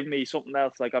it's given me something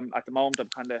else. Like I'm at the moment,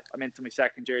 I'm into my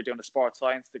second year doing a sports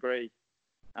science degree,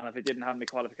 and if I didn't have my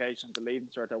qualifications, the leaving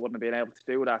cert, I wouldn't have been able to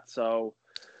do that. So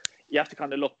you have to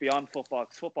kind of look beyond football,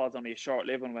 because football's only a short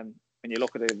living when you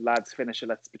look at the lads finish it,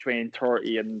 that's between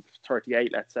 30 and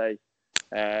 38, let's say.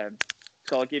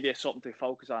 So I'll give you something to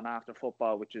focus on after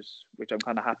football, which I'm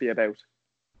kind of happy about.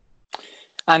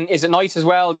 And is it nice as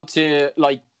well to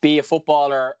like be a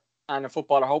footballer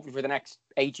hopefully for the next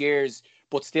 8 years,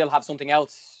 but still have something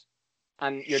else?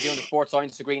 And you're doing the sports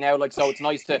science degree now, like, so it's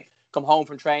nice to come home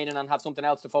from training and have something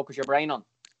else to focus your brain on.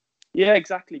 Yeah,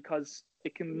 exactly, because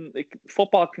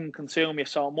football can consume you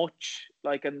so much,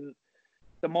 like, and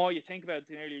the more you think about it,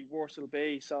 the nearly worse it'll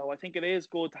be. So I think it is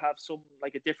good to have some,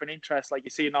 like, a different interest. Like, you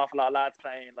see an awful lot of lads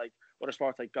playing like other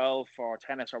sports like golf or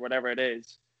tennis or whatever it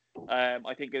is.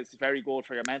 I think it's very good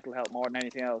for your mental health more than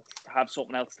anything else to have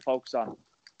something else to focus on.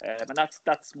 And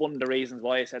that's one of the reasons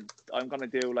why I said I'm going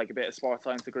to do like a bit of sports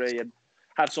science degree and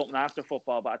have something after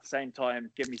football, but at the same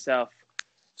time give myself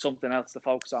something else to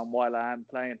focus on while I am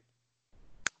playing.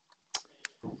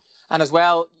 And as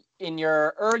well, in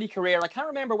your early career, I can't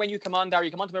remember when you come on there.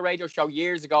 You come onto my radio show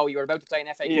years ago. You were about to play an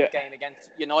FA Cup game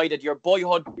against United, your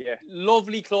boyhood,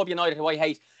 lovely club, United, who I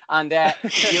hate. And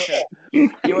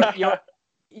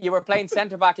you were playing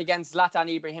centre back against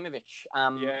Zlatan Ibrahimovic.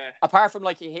 Apart from,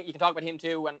 like, you can talk about him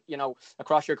too, and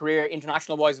across your career,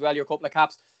 international wise as well, your couple of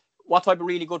caps. What type of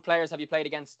really good players have you played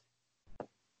against?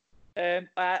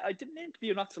 I did an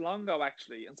interview not so long ago,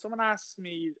 actually, and someone asked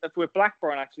me with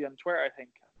Blackburn, actually, on Twitter, I think.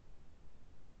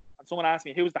 And someone asked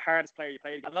me who was the hardest player you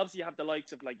played against. And obviously you have the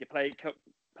likes of, like, you play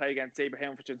against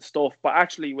Ibrahimovic and stuff, but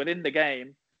actually within the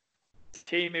game,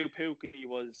 Timu Puki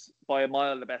was by a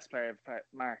mile the best player I've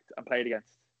marked and played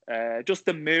against. Just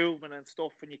the movement and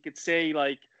stuff, and you could see,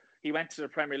 like, he went to the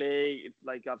Premier League,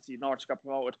 like, obviously Norwich got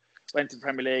promoted, went to the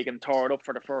Premier League and tore it up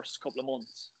for the first couple of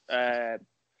months.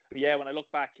 But yeah, when I look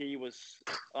back, he was,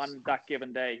 on that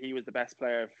given day, he was the best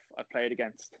player I've played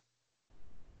against.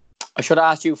 I should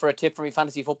have asked you for a tip for me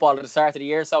fantasy football at the start of the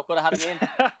year, so I could have had him in.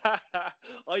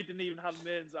 I didn't even have him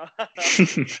in. So.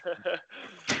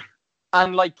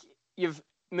 And, like, you've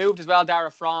moved as well,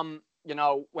 Dara, from,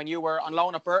 when you were on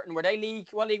loan at Burton. Were they League?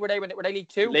 What league were they? Were they League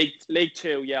Two? League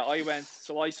Two, yeah. I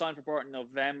signed for Burton in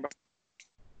November,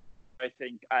 I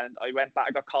think, and I went back.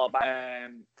 I got called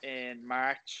back in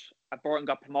March. And Burton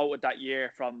got promoted that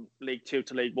year from League Two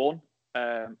to League One.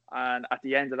 And at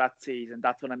the end of that season,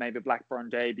 that's when I made my Blackburn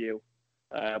debut.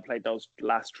 I played those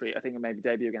last three. I think I made my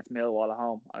debut against Millwall at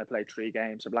home, and I played 3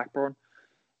 games for Blackburn.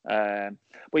 But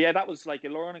yeah, that was like a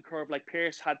learning curve. Like,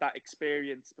 Pearce had that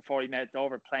experience before he made it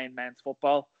over playing men's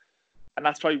football, and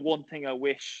that's probably one thing I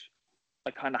wish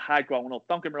I kind of had growing up.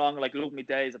 Don't get me wrong, like, love my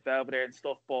days at Belvedere and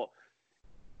stuff, but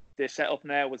the setup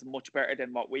now was much better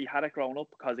than what we had it growing up,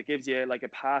 because it gives you like a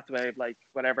pathway of, like,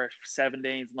 whatever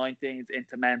 17s, 19s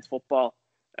into men's football,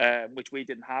 which we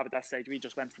didn't have at that stage. We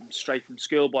just went straight from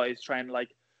schoolboys training like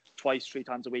 2-3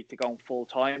 times a week to going full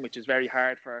time, which is very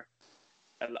hard for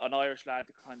an Irish lad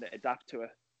to kind of adapt to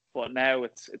it. But now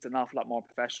it's an awful lot more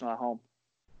professional at home.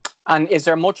 And is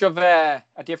there much of a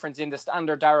difference in the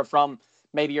standard, Dara, from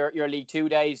maybe your League Two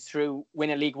days through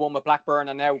winning League One with Blackburn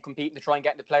and now competing to try and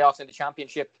get in the playoffs in the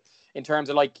Championship, in terms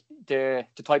of, like, the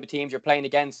type of teams you're playing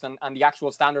against and the actual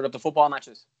standard of the football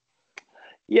matches?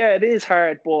 Yeah, it is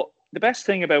hard, but the best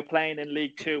thing about playing in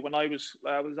League Two, when I was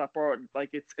at Burton, like,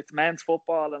 it's men's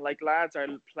football, and, like, lads are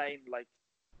playing, like,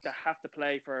 they have to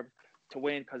play to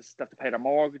win because they have to pay their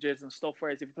mortgages and stuff.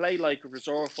 Whereas if you play like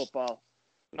reserve football,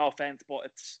 no offense, but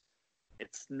it's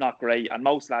not great. And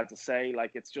most lads will say,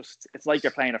 like, it's like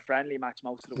you're playing a friendly match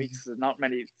most of the weeks. There's not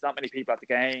many people at the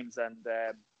games, and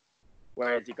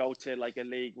whereas you go to like a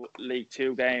League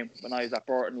Two game, when I was at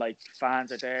Burton, like,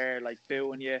 fans are there, like,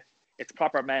 booing you. It's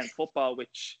proper men's football,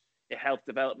 which it helped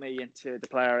develop me into the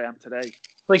player I am today.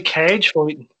 Like cage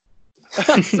fighting.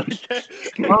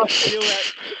 UFC.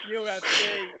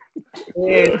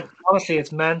 Yeah, honestly,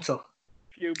 it's mental.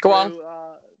 Few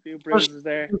bruises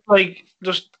there. Like,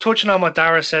 just touching on what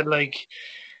Dara said, like,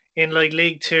 in like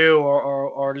League Two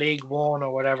or League One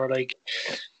or whatever, like,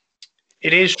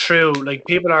 it is true. Like,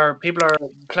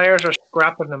 players are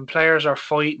scrapping and players are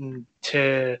fighting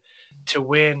to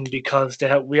win, because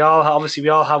we all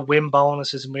have win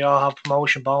bonuses and we all have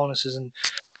promotion bonuses, and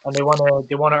they want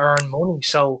to earn money.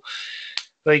 So,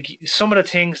 like, some of the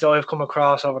things that I've come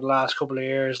across over the last couple of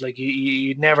years, like,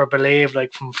 you'd never believe,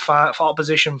 like, from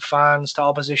opposition fans to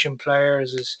opposition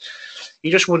players, is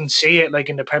you just wouldn't see it, like,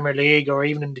 in the Premier League or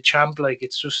even in the Champ. Like,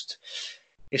 it's just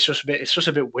a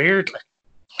bit weird. Like,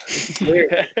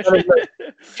 weird.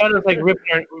 Fellas like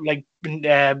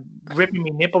ripping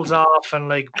me nipples off and,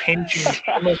 like, pinching my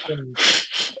stomach, and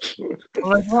I'm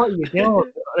like, what are you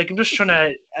doing? Like, I'm just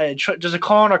trying to. There's a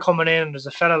corner coming in, and there's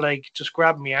a fella, like, just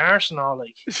grabbing my arse and all,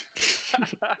 like.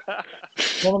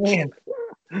 know what I mean?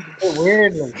 It's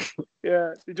weird. Like.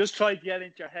 Yeah, they just try to get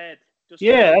into your head. Just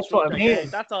Yeah, that's what I mean.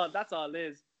 That's all it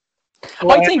is.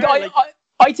 Well,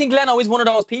 I think Leno is one of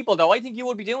those people, though. I think you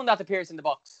would be doing that to Pierce in the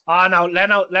box. Oh, no,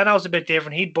 Leno's a bit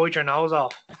different. He'd bite your nose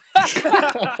off.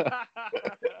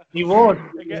 He would.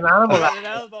 He's an animal. An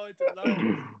elbow into the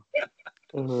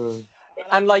nose.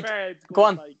 And like, go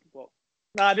on. Like,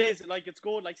 no, it is like it's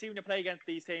good. Like, see when you play against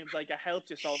these teams, like it helps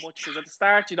you so much because at the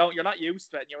start you're not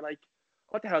used to it, and you're like,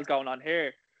 what the hell's going on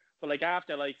here? But like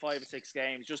after like 5 or 6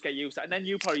 games, just get used to it, and then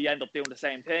you probably end up doing the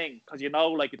same thing because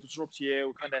like it disrupts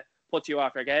you, kind of puts you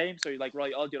off your game. So you're like,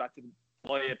 right, I'll do that to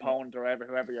my opponent or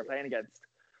whoever you're playing against.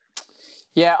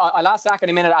 Yeah, I'll ask Zach in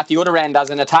a minute at the other end as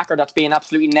an attacker that's being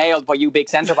absolutely nailed by you big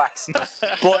centre backs.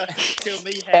 But kill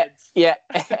me heads. Yeah,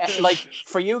 like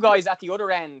for you guys at the other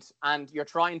end, and you're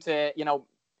trying to,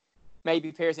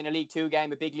 maybe Pierce in a League Two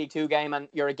game, a big League Two game, and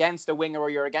you're against a winger or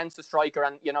you're against a striker,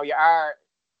 and you are,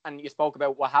 and you spoke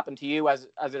about what happened to you as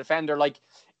a defender. Like,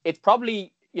 it's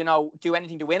probably do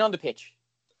anything to win on the pitch.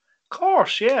 Of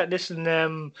course, yeah.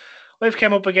 Listen, I've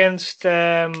came up against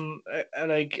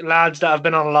like lads that have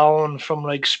been on loan from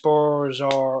like Spurs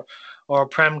or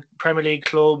Premier League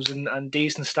clubs and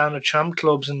decent standard champ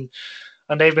clubs, and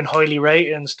they've been highly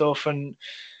rated and stuff. And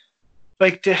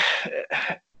like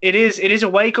it is a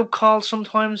wake up call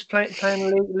sometimes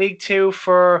playing League Two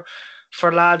for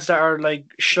lads that are like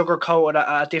sugar coated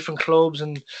at different clubs,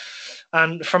 and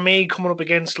for me coming up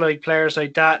against like players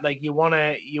like that, like you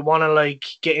wanna like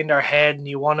get in their head and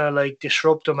you wanna like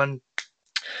disrupt them, and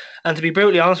to be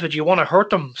brutally honest with you, want to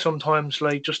hurt them sometimes,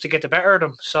 like just to get the better of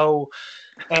them. So,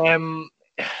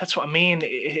 that's what I mean.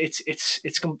 It's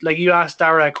like you asked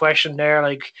Dara a question there,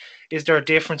 like, is there a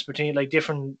difference between like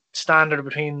different standard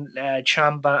between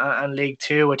Champ and League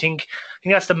Two? I think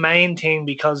that's the main thing,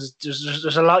 because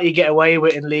there's a lot you get away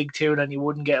with in League Two than you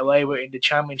wouldn't get away with in the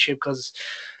Championship, because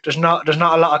there's not a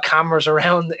lot of cameras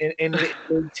around in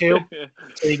League Two,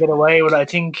 so you get away with it. I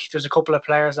think there's a couple of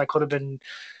players that could have been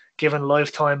given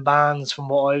lifetime bans from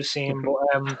what I've seen, but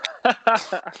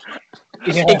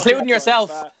including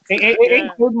yourself,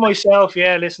 including myself.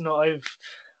 Yeah, listen, I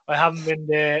haven't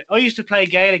been I used to play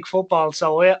Gaelic football,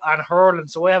 and hurling,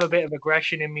 so I have a bit of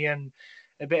aggression in me and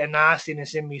a bit of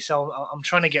nastiness in me. So I'm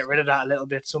trying to get rid of that a little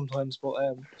bit sometimes.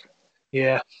 But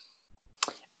yeah.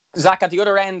 Zach, at the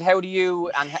other end, how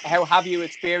have you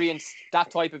experienced that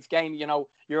type of game?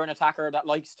 You're an attacker that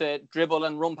likes to dribble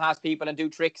and run past people and do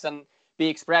tricks and be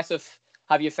expressive.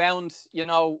 Have you found,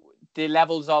 the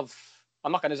levels of,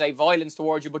 I'm not going to say violence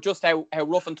towards you, but just how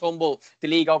rough and tumble the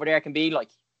league over there can be like?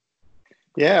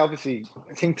 Yeah, obviously,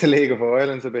 I think the League of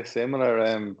Ireland's a bit similar.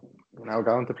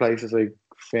 Going to places like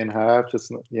Finn Harp,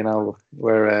 just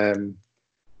where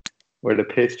the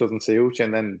pitch doesn't suit you,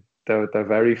 and then they're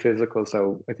very physical.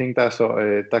 So I think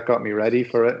that got me ready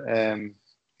for it.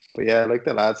 But yeah, like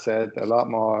the lad said, a lot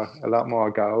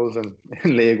more goals in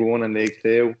League One and League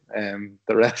Two.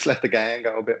 The rest let the game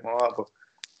go a bit more,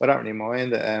 but I don't really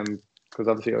mind it. Because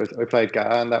obviously I played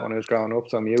GA and that when I was growing up,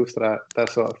 so I'm used to that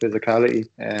sort of physicality.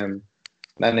 And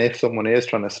if someone is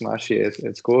trying to smash you,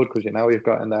 it's good because you've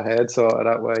got in their head sort of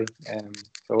that way.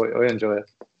 So I enjoy it.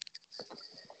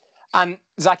 And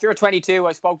Zach, you're 22.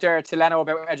 I spoke there to Leno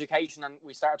about education, and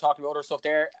we started talking about other stuff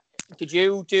there. Did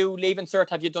you do Leaving Cert?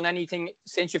 Have you done anything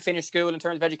since you finished school in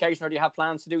terms of education, or do you have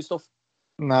plans to do stuff?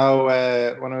 No,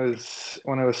 when I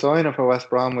was signing for West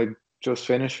Brom, we just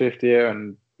finished 5th year,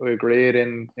 and we agreed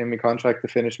in my contract to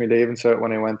finish my Leaving Cert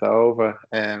when I went over.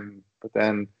 But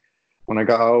then when I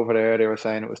got over there, they were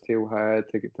saying it was too hard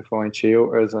to find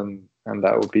tutors, and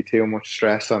that would be too much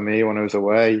stress on me when I was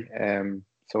away.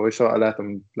 So I sort of let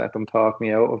them talk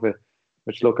me out of it.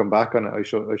 Which, looking back on it, I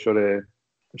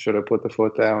should have put the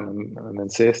foot down and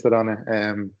insisted on it.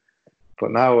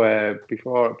 But now,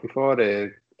 before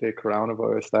the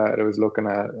coronavirus started, I was looking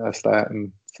at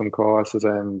starting some courses.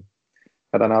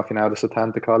 I don't know if you know the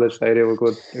Setanta College. They do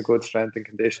a good strength and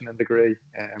conditioning degree.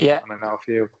 Yeah. And I know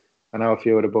a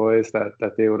few of the boys that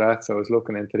do that. So I was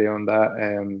looking into doing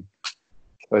that.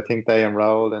 So I think they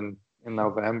enrolled in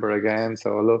November again.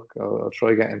 So I'll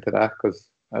try get into that, because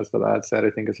as the lad said,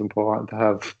 I think it's important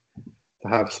to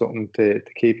have something to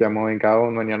keep your mind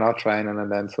going when you're not training,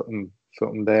 and then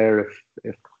something there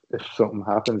if something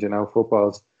happens.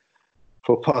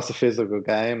 Football's a physical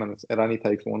game, and it only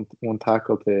takes one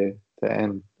tackle to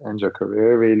end your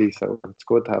career, really. So it's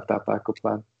good to have that backup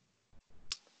plan.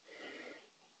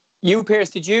 You, Pierce,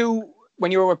 did you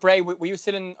when you were with Bray, were you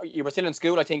still in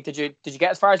school? I think. Did you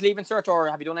get as far as leaving cert, or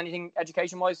have you done anything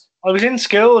education wise? I was in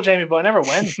school, Jamie, but I never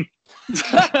went.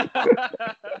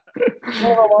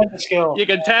 Never went to school. You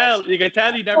can tell he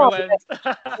never went.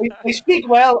 I speak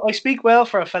well. I speak well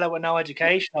for a fella with no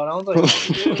education, don't I?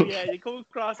 Yeah, you come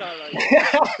across all right.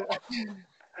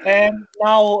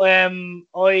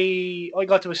 I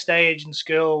got to a stage in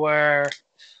school where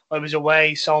I was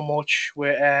away so much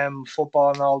with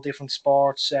football and all different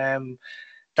sports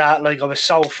that like I was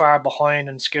so far behind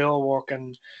in schoolwork,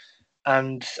 and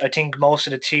I think most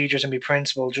of the teachers and my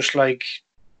principal just like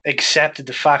accepted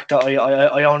the fact that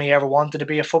I only ever wanted to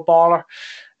be a footballer.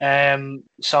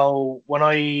 So when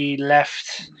I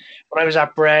was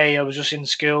at Bray, I was just in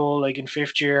school, like in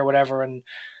 5th year or whatever, and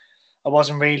I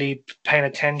wasn't really paying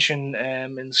attention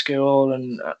in school,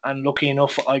 and lucky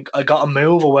enough I got a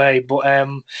move away. But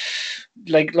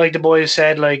like the boys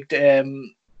said, like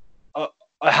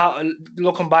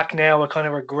looking back now, I kind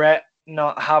of regret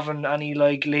not having any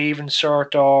like leaving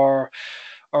cert or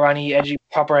any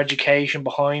proper education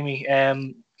behind me.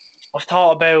 I've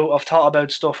thought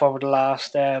about stuff over the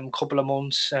last couple of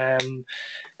months,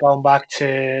 going back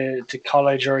to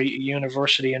college or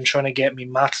university and trying to get me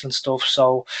maths and stuff.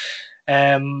 So,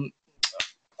 I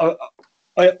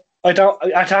don't.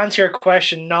 To answer your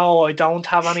question, no, I don't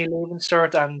have any leaving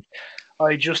cert, and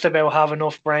I just about have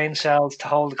enough brain cells to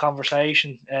hold the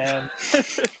conversation.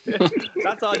 That's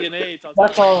all you need.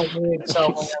 That's all I need.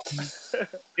 So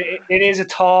it is a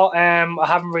thought. I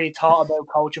haven't really thought about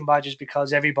coaching badges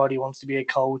because everybody wants to be a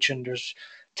coach, and there's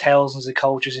thousands of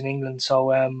coaches in England.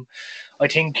 So I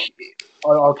think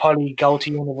I'll probably go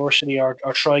to university or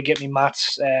try get me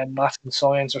maths and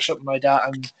science or something like that,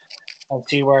 and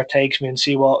see where it takes me and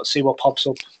see what pops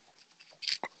up.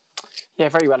 Yeah,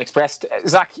 very well expressed.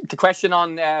 Zach, the question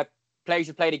on players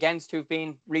you played against who've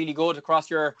been really good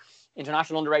across your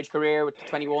international underage career with the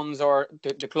 21s or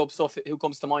the club stuff, who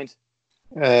comes to mind?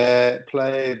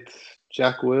 Played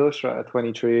Jack Wilshere at a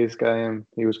 23s game.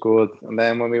 He was good. And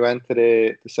then when we went to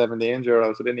the 17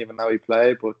 Euros, I didn't even know he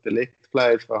played, but De Ligt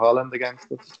played for Holland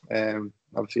against us.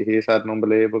 Obviously, he's had an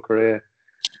unbelievable career.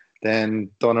 Then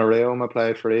Donnarumma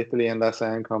played for Italy in that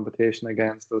same competition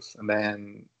against us. And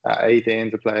then at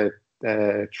 18s, I played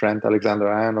Trent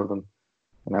Alexander-Arnold, and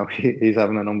he's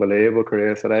having an unbelievable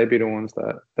career. So they'd be the ones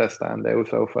that stand out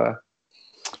so far.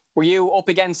 Were you up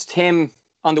against him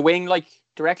on the wing, like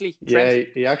directly? Trent?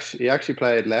 Yeah, he actually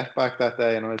played left back that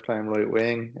day, and I was playing right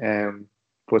wing.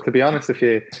 But to be honest, if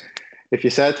you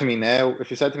said to me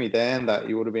then that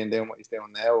he would have been doing what he's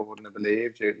doing now, I wouldn't have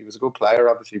believed you. He was a good player,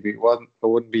 obviously, but I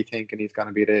wouldn't be thinking he's going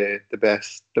to be the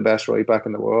best right back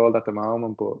in the world at the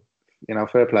moment. But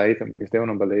fair play to him. He's doing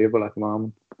unbelievable at the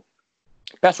moment.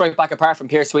 Best right back apart from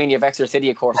Pierce Sweeney of Exeter City,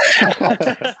 of course. I'm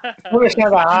just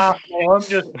right at half.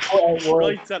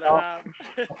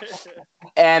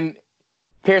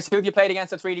 Pierce, who have you played against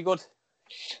that's really good?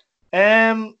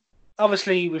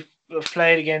 Obviously we've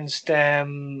played against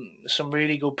some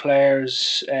really good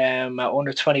players at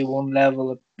under 21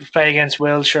 level. We've played against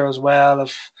Wilshere as well.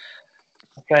 I've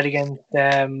played against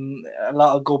a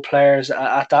lot of good players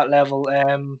at that level.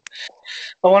 I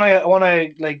want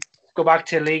to like go back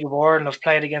to League of Ireland. I've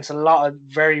played against a lot of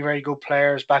very, very good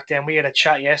players back then. We had a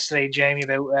chat yesterday, Jamie,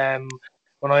 about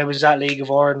when I was at League of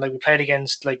Ireland. Like we played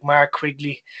against like Mark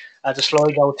Quigley at the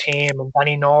Sligo team, and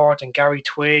Danny North and Gary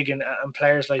Twigg and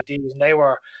players like these. And they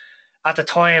were, at the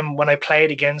time when I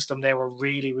played against them, they were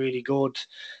really, really good.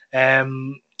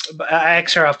 But at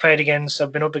Exeter, I've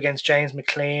been up against James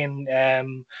McLean,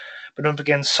 been up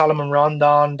against Solomon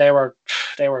Rondon. They were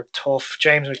tough.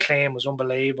 James McLean was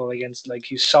unbelievable against, like,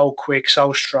 he's so quick,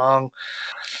 so strong.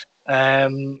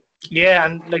 Yeah,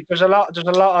 and like there's a lot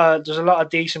of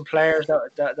decent players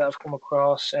that have come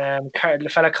across. The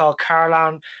fella called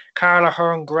Carla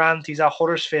Hearn Grant. He's at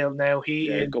Huddersfield now. He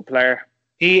is a good player.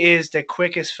 He is the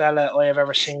quickest fella I have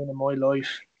ever seen in my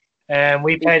life.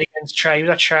 We played against he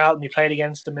was at Charlton. We played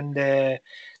against them in the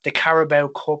Carabao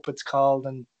Cup, it's called,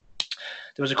 and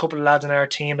there was a couple of lads in our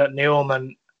team that knew him,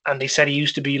 and they said he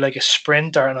used to be like a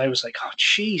sprinter, and I was like, oh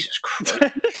Jesus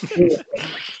Christ.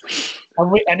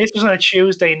 And this was on a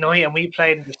Tuesday night, and we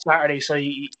played on the Saturday, so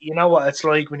you know what it's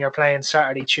like when you're playing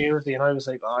Saturday, Tuesday, and I was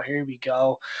like, oh, here we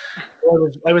go.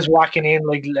 I was whacking in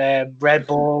like Red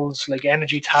Bulls, like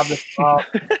energy tablets, and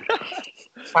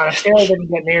I still didn't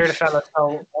get near the fella,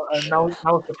 so no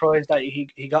surprise that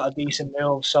he got a decent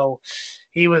move. So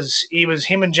him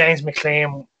and James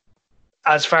McLean,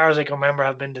 as far as I can remember,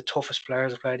 have been the toughest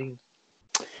players I've played against.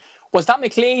 Was that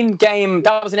McLean game,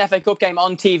 that was an FA Cup game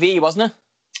on TV, wasn't it?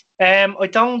 I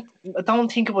don't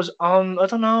think it was on. I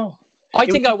don't know. I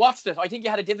think I watched it. I think you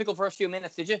had a difficult first few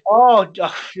minutes, did you?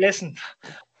 Listen,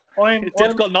 I'm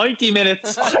difficult 90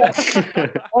 minutes.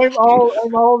 I'm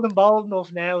old and bold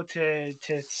enough now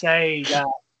to say that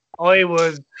I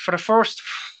was, for the first,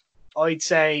 I'd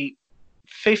say,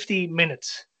 50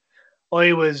 minutes.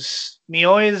 My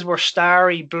eyes were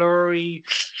starry, blurry,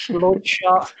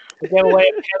 bloodshot. I gave away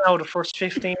a penalty the first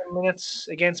 15 minutes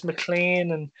against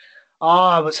McLean, and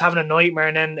I was having a nightmare.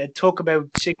 And then it took about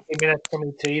 60 minutes for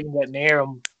me to even get near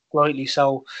him slightly.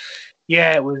 So,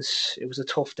 yeah, it was a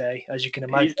tough day, as you can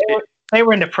imagine. They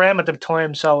were in the Prem at the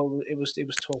time, so it was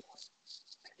tough.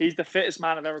 He's the fittest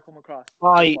man I've ever come across.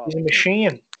 He's a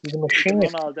machine. He's a machine. He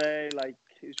can run all day. Like,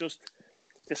 he's just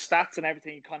the stats and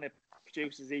everything he kind of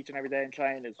produces each and every day in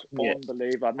training is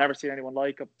unbelievable. I've never seen anyone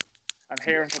like him. And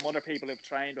hearing from other people who've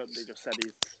trained with him, they just said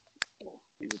he's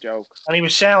a joke. And he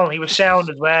was sound. He was sound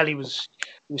as well. He was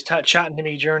chatting to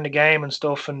me during the game and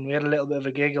stuff, and we had a little bit of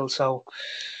a giggle. So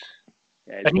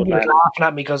I think he was laughing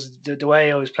at me because the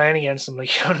way I was playing against him,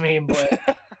 like, you know what I mean.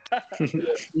 But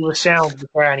he was sound,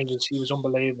 and he was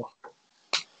unbelievable.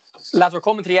 Lads, we're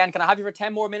coming to the end. Can I have you for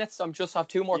 10 more minutes? I'm just have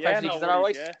 2 more questions. Is that all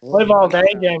right? Yeah. I've all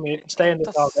day, Jamie. You can stay in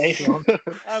this all day if you want.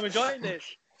 I'm enjoying this.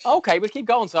 Okay, we'll keep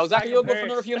going. So, Zach, are you good for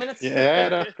another few minutes? Yeah,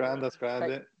 that's grand.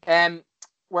 Okay.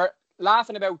 We're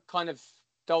laughing about kind of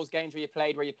those games where you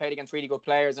played against really good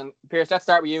players. And Pierce, let's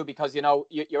start with you because, you know,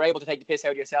 you're able to take the piss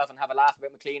out of yourself and have a laugh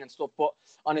about McLean and stuff. But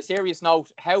on a serious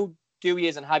note, how do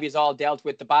you and have you all dealt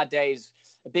with the bad days?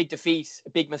 A big defeat, a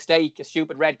big mistake, a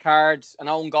stupid red card, an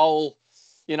own goal,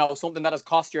 you know, something that has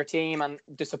cost your team, and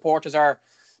the supporters are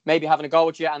maybe having a go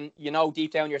at you, and you know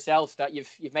deep down yourself that you've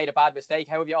made a bad mistake.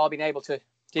 How have you all been able to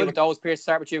deal with those? Pierce,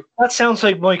 start with you. That sounds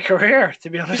like my career, to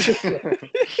be honest with you.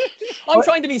 I'm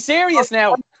trying to be serious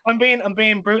now. I'm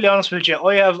being brutally honest with you.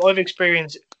 I've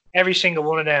experienced every single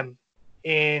one of them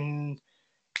in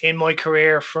my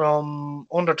career from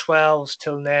under 12s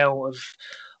till now.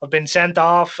 I've been sent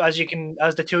off, as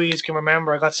the two of you can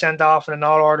remember. I got sent off in an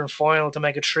All-Ireland final to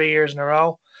make it 3 years in a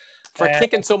row. For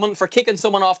kicking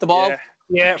someone off the ball.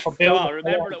 Yeah, for building. I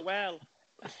remember it well.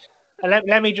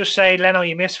 Let me just say, Leno,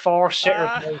 you missed 4 sitters.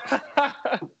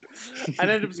 And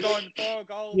then it was scoring 4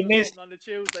 goals on the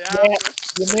Tuesday after.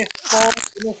 You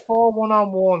missed 4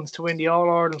 one-on-ones to win the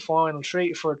All-Ireland final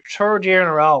for a 3rd year in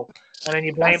a row. And then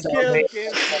you blamed it on me.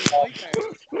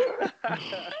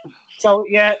 So,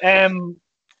 yeah,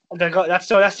 that's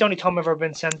the only time I've ever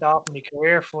been sent off in my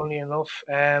career, funnily enough.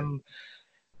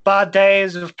 Bad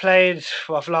days I've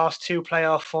lost 2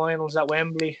 playoff finals at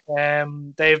Wembley.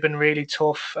 They've been really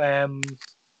tough.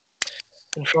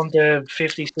 In front of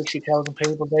 50,000-60,000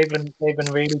 people, they've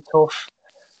been really tough.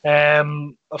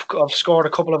 I've scored a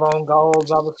couple of own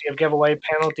goals. Obviously, I've given away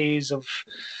penalties.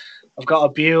 I've got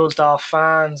abused off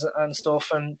fans and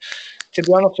stuff. And to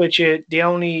be honest with you, the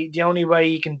only way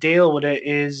you can deal with it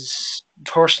is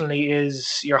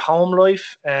your home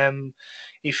life.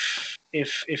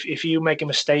 If you make a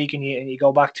mistake and you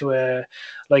go back to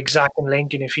like Zach and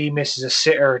Lincoln, if he misses a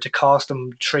sitter to cost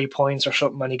him 3 points or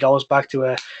something, and he goes back to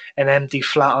an empty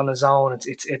flat on his own,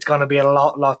 it's going to be a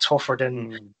lot tougher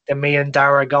than me and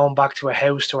Dara going back to a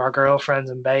house to our girlfriends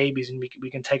and babies, and we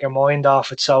can take our mind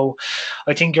off it. So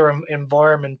I think your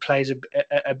environment plays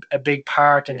a big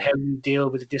part in how you deal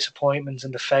with the disappointments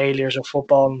and the failures of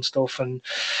football and stuff.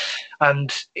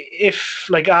 And if,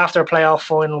 like, after a playoff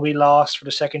final we lost for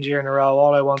the 2nd year in a row,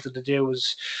 all I wanted to do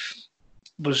was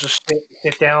just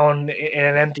sit down in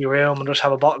an empty room and just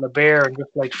have a bottle of beer and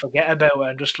just, like, forget about it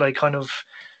and just, like, kind of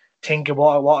think of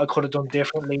what I could have done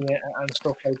differently and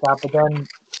stuff like that. But then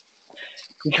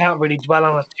you can't really dwell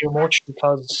on it too much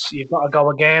because you've got to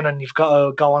go again, and you've got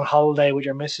to go on holiday with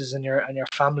your missus and your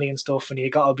family and stuff, and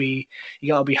you got to be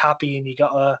happy, and you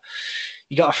got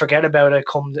to forget about it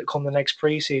come the next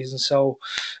pre-season. So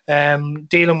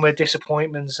dealing with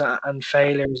disappointments and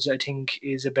failures, I think,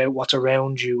 is about what's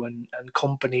around you and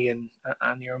company and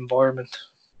your environment.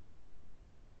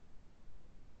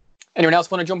 Anyone else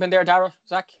want to jump in there, Dara?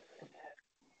 Zach?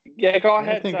 Yeah, go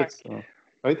ahead, Zach.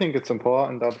 I think it's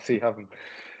important, obviously, having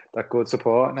that good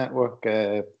support network.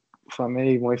 For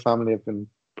me, my family have been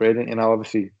brilliant. You know,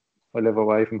 obviously, I live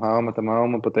away from home at the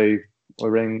moment, but I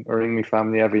ring my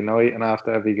family every night and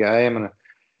after every game, and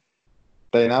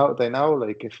they know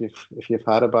like if you've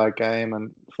had a bad game.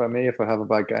 And for me, if I have a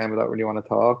bad game, I don't really want to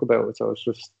talk about it, so it's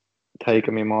just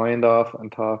taking my mind off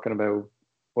and talking about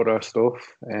other stuff.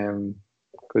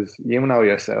 Because you know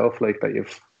yourself, like, that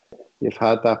you've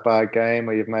had that bad game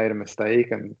or you've made a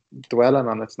mistake, and dwelling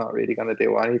on it's not really going to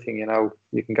do anything. You know,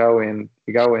 you go in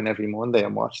every Monday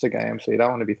and watch the game, so you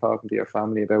don't want to be talking to your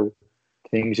family about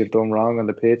things you've done wrong on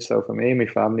the pitch. So for me, my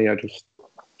family are just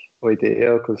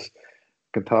ideal because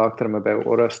I can talk to them about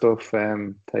other stuff,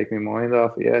 take my mind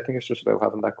off. Yeah, I think it's just about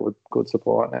having that good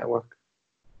support network.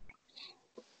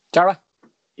 Dara?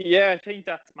 Yeah, I think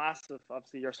that's massive.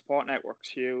 Obviously, your support network's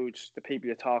huge. The people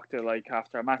you talk to, like,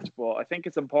 after a match. But I think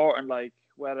it's important, like,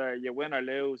 whether you win or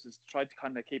lose, is to try to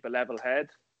kind of keep a level head.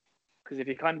 Because if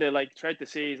you kind of, like, throughout the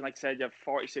season, like I said, you have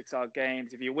 46 odd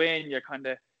games. If you win, you're kind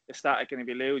of ecstatic, and if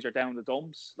you lose, you're down the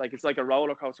dumps. Like, it's like a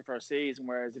roller coaster for a season.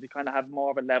 Whereas if you kind of have more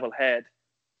of a level head,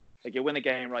 like, you win a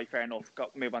game, right, fair enough,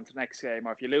 move on to the next game.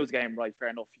 Or if you lose a game, right, fair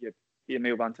enough, you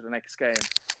move on to the next game.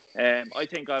 I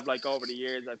think I've, like, over the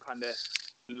years, I've kind of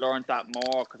learned that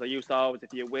more, because I used to always,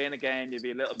 if you win a game, you'd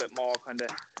be a little bit more kind of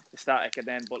ecstatic, and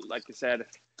then, but like you said, if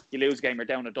you lose a game, you're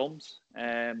down the dumps.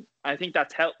 I think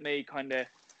that's helped me kind of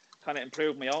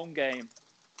improve my own game,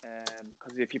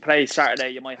 because if you play Saturday,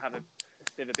 you might have a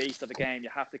bit of a beast of a game. You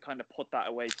have to kind of put that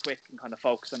away quick and kind of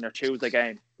focus on your Tuesday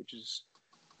game, which is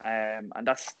and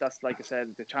that's like I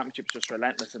said, the championship's just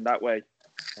relentless in that way.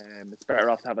 It's better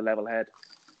off to have a level head.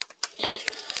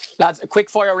 Lads, a quick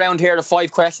fire round here of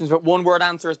 5 questions, but one word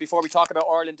answers before we talk about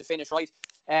Ireland to finish, right?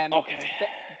 Okay.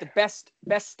 The best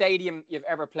stadium you've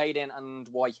ever played in, and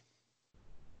why?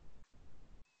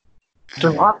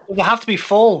 Does it have to be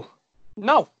full?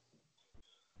 No.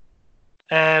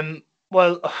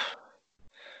 Well,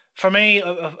 for me,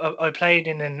 I played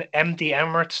in an empty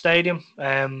Emirates Stadium.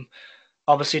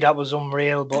 Obviously, that was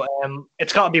unreal, but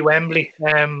it's got to be Wembley.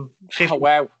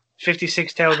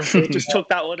 56,000 people. Just took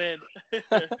that one in.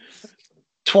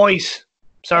 Twice.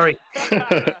 Sorry.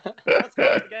 That's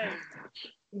good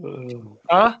game.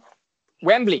 Huh?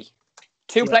 Wembley.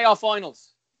 2 playoff finals.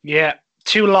 Yeah.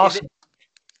 2 losses.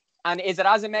 Is it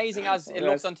as amazing as it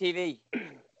looks on TV?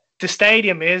 The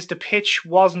stadium is. The pitch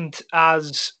wasn't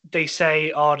as they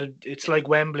say, it's like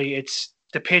Wembley.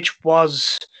 The pitch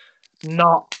was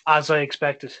not as I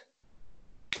expected.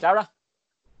 Dara?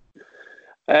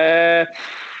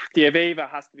 The Aviva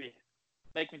has to be.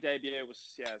 Make me debut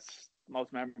was the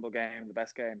most memorable game, the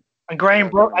best game. And Graham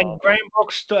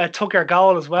Brooks took your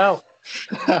goal as well.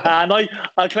 And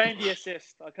I claim the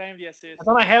assist. I don't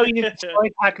know how you didn't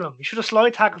slide tackle him. You should have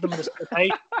slide tackled him in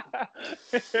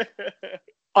the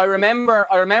I remember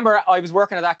I was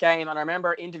working at that game, and I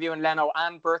remember interviewing Leno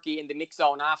and Berkey in the mix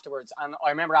zone afterwards, and I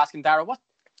remember asking Dara, what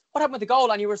happened with the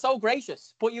goal? And you were so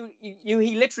gracious, but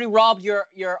he literally robbed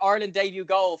your Ireland debut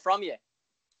goal from you.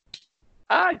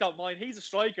 I don't mind. He's a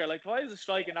striker. Like, if I was a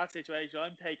striker in that situation,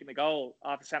 I'm taking the goal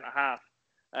off the centre half.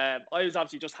 I was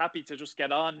obviously just happy to just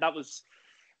get on. That was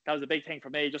a big thing for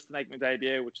me, just to make my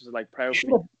debut, which is like proud.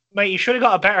 Mate, you should have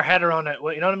got a better header on it.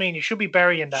 You know what I mean? You should be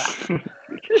burying that.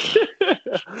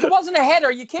 It wasn't a header.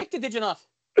 You kicked it, did you not?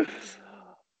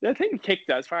 I think you kicked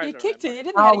it as far as you kicked it. You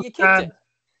didn't head it. You kicked it.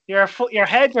 Your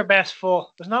head's your best foot.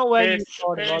 There's no way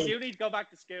you need to go back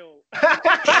to school.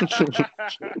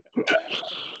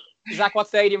 Zach, what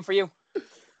stadium for you?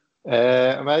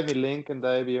 I made my Lincoln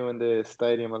debut in the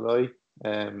Stadium of Light.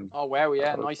 Oh wow,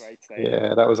 yeah, nice.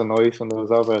 Yeah, that was a nice one. There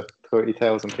was over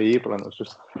 30,000 people, and it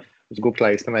was a good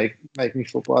place to make me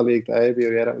football league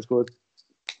debut. Yeah, that was good.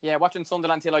 Yeah, watching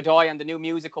Sunderland Till I Die and the new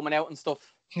music coming out and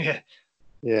stuff. Yeah,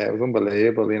 it was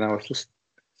unbelievable. You know,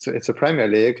 it's a Premier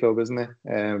League club, isn't it?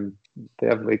 They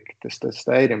have like the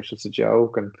stadium's just a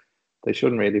joke, and they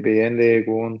shouldn't really be in League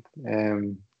One.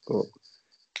 But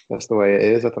that's the way it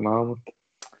is at the moment.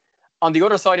 On the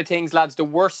other side of things, lads, the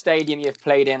worst stadium you've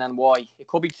played in and why? It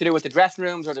could be to do with the dressing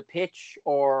rooms or the pitch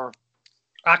or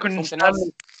Accrington. something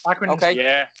else. Accrington. Okay.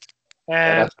 Yeah.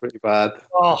 That's pretty bad.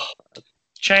 Oh,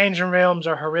 changing rooms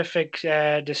are horrific.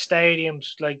 The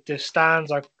stadiums, like the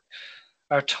stands,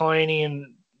 are tiny,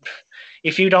 and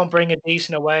if you don't bring a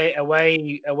decent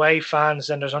away fans,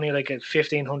 then there's only like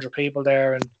 1,500 people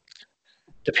there, and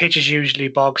the pitch is usually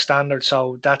bog standard,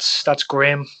 so that's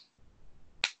grim.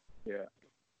 Yeah.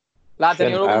 Lads,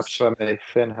 Finn Harps for me.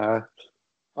 Finn Harps.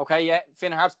 Okay, yeah.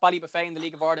 Finn Harps, Ballybofey in the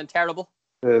League of Ireland, terrible.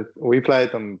 We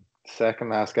played them second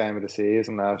last game of the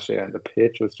season last year, and the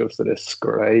pitch was just a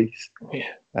disgrace. Yeah.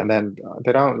 And then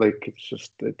they don't it's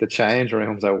just the change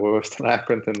rooms are worse than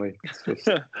Accrington. Like, it's just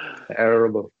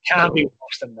terrible. Can't be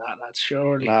worse than that, lads,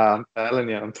 surely. Nah,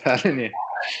 I'm telling you.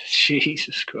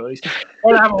 Jesus Christ.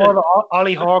 I'll have all the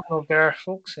Ollie Horgan up there,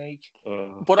 fuck's sake.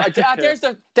 But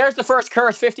there's the first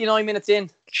curse 59 minutes in.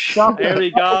 There we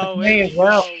go. Me as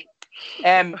well.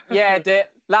 Yeah, the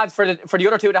lads, for the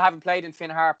other two that haven't played in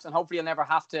Finn Harps, and hopefully you'll never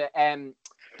have to,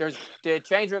 there's the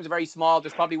change rooms are very small.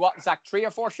 There's probably Zach, 3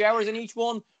 or 4 showers in each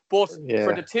one. But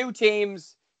for the two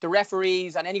teams, the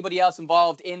referees and anybody else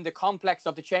involved in the complex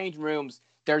of the change rooms,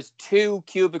 there's 2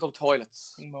 cubicle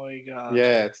toilets. Oh my God.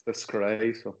 Yeah, it's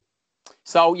disgraceful.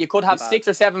 So you could have 6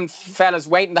 or 7 fellas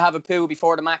waiting to have a poo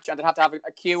before the match, and they'd have to have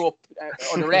a queue up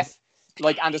or the ref.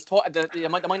 And there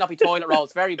might not be toilet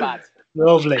rolls. Very bad.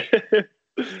 Lovely.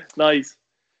 Nice.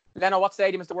 Leno, what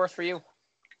stadium is the worst for you?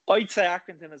 I'd say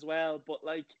Accrington as well, but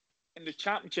in the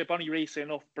Championship, only recently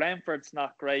enough, Brentford's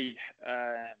not great.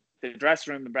 The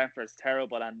dressing room in Brentford's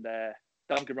terrible, and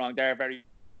don't get me wrong, they're a very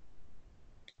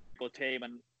good team,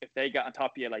 and if they get on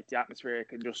top of you, the atmosphere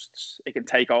it can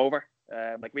take over.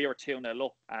 We were 2-0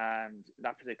 up, and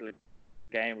that particular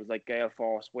game was Gale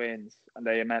Force wins, and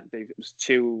it was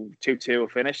 2-2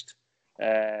 finished.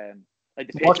 The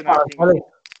pitch and everything.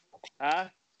 I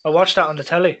watched that on the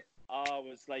telly. Oh, it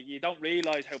was you don't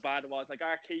realise how bad it was.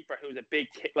 Our keeper, who was a big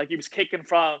kick, he was kicking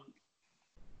from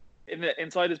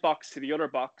inside his box to the other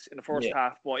box in the first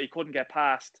half, but he couldn't get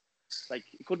past.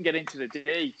 He couldn't get into the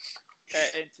D,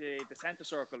 into the centre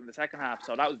circle in the second half.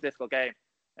 So that was a difficult game.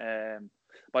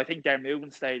 But I think they're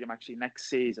moving stadium actually next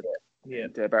season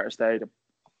into a better stadium.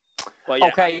 But,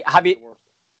 okay, have you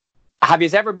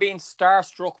ever been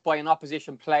starstruck by an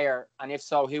opposition player, and if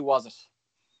so, who was it?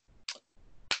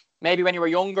 Maybe when you were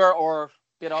younger or a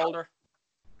bit older.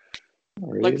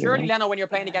 Really, purely, Leno, when you're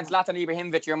playing against Zlatan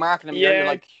Ibrahimovic, you're marking him. Yeah, you're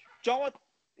like, do you know what?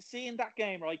 Seeing that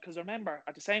game, right? Because remember,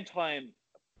 at the same time,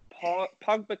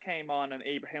 Pogba came on and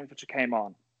Ibrahimovic came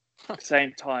on at the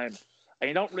same time, and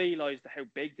you don't realise how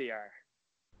big they are.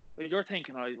 You're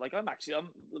thinking, I'm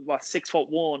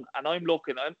 6'1", and I'm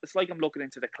looking. It's like I'm looking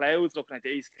into the clouds, looking at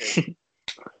these kids.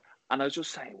 And I was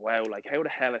just saying, wow, how the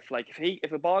hell if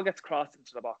a ball gets crossed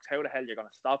into the box, how the hell you're going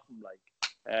to stop him?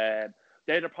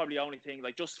 They're probably the only thing,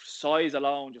 just size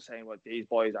alone, just saying, well, these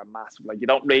boys are massive. You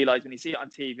don't realise when you see it on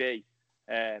TV,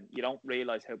 you don't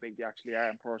realise how big they actually are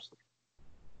in person.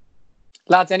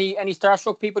 Lads, any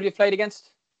starstruck people you've played against?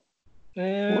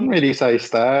 I wouldn't really say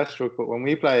starstruck, but when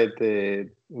we played the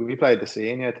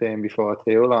senior team before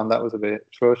Toulon, that was a bit,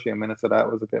 first few minutes of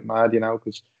that was a bit mad,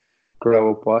 because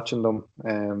grow up watching them. But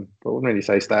I wouldn't really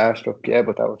say starstruck,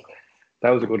 but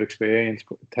that was a good experience,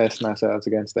 testing ourselves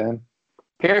against them.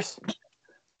 Pierce?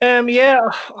 I'm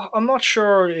not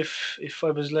sure if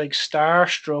I was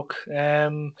starstruck.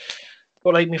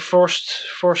 But my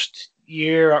first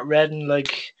year at Reading,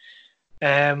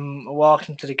 I walked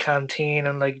into the canteen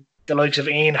and the likes of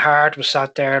Ian Hart was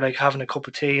sat there having a cup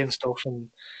of tea and stuff,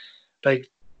 and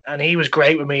and he was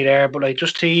great with me there. But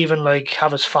just to even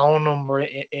have his phone number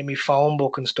in my phone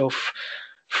book and stuff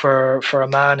for a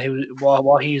man who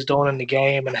what he's done in the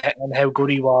game and how good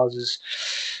he was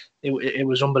it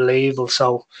was unbelievable.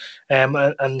 So,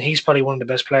 and he's probably one of the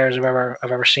best players I've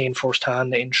ever seen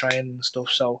firsthand in training and stuff.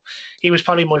 So he was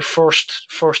probably my first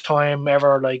time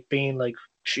ever being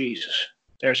Jesus,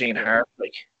 there's Ian Hart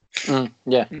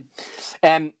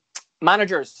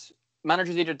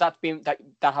Managers either that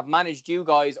have managed you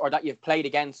guys or that you've played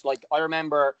against. I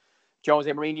remember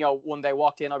Jose Mourinho one day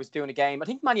walked in. I was doing a game. I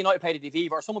think Man United played at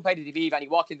Diviva, or someone played at Diviva, and he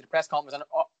walked into the press conference. And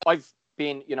I've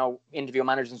been, interviewing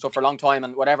managers and stuff for a long time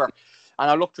and whatever.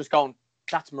 And I looked just going,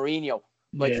 that's Mourinho.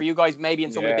 For you guys, maybe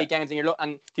in some of the big games,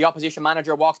 and the opposition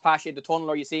manager walks past you in the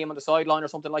tunnel, or you see him on the sideline or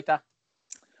something like that.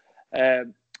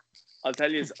 I'll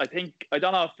tell you, I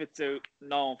don't know if it's a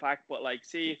known fact, but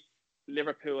see if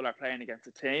Liverpool are playing against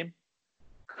a team,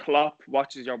 Klopp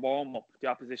watches your warm up, the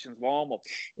opposition's warm up.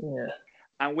 Yeah.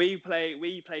 And we played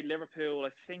Liverpool,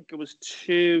 I think it was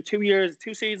 2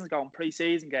 seasons ago, in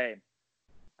pre-season game.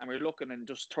 And we were looking and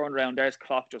just turned around, there's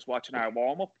Klopp just watching our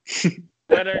warm up.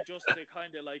 Whether just to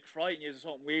kind of frighten you or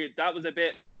something weird, that was a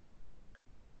bit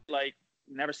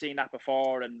never seen that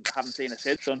before and haven't seen it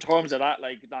since. So in terms of that,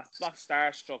 not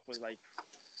starstruck, was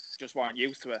just weren't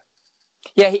used to it.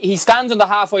 Yeah, he stands on the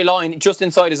halfway line just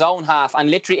inside his own half,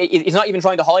 and literally he's not even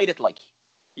trying to hide it.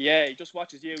 Yeah, he just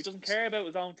watches you. He doesn't care about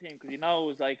his own team because he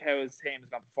knows how his team is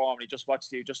going to perform. He just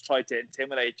watches you, just try to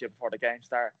intimidate you before the game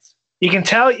starts. You can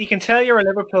tell you're a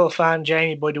Liverpool fan,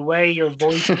 Jamie, by the way your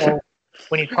voice goes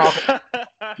when you talk.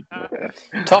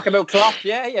 Talk about Klopp,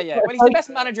 yeah. Well, he's the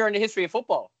best manager in the history of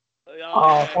football.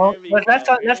 Let's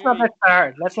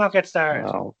not get started.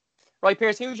 No. Right,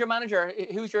 Pierce, who's your manager?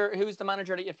 Who's the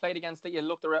manager that you've played against that you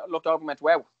looked over and went,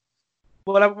 wow?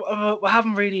 Well, I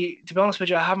haven't really, to be honest with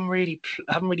you, I haven't really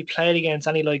played against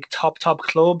any top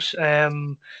clubs.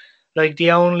 The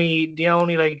only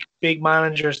big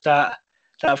managers that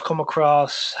I've come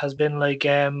across has been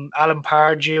Alan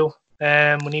Pardew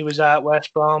when he was at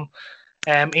West Brom.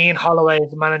 Ian Holloway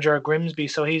is the manager at Grimsby,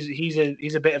 so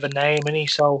he's a bit of a name, isn't he?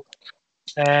 So,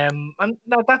 and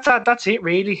no, that's it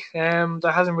really. There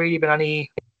hasn't really been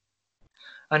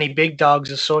any big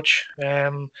dogs as such.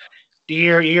 The the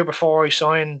year before he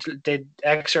signed,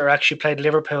 Exeter actually played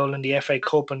Liverpool in the FA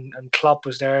Cup, and Klopp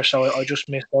was there, so I just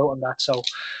missed out on that. So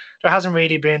there hasn't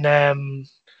really been any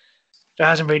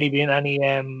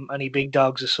big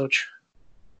dogs as such.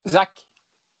 Zach?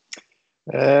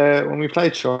 When we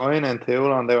played China and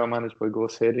Toulon, they were managed by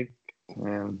Gus Hiddink.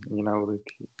 Like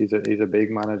he's a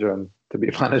big manager, and to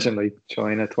be managing like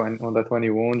China under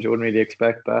 21, you wouldn't really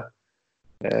expect that.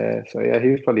 So yeah,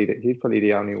 he's probably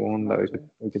the only one that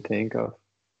we could think of.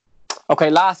 Okay,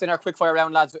 last in our quick fire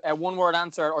round, lads. One word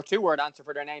answer or two word answer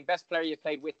for their name. Best player you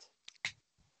played with.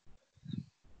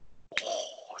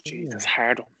 Oh, Jesus,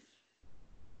 hard one.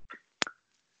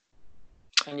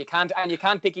 And you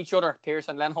can't pick each other, Pierce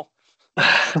and Leno.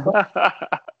 I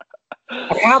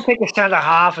can't pick a centre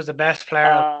half as the best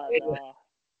player.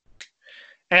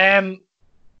 No.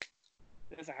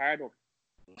 It's a hard one.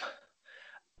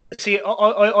 See,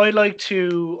 I like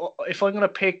to, if I'm going to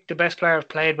pick the best player I've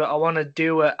played with, I want to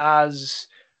do it as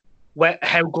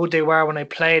how good they were when I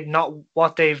played, not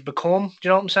what they've become. Do you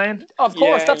know what I'm saying? Of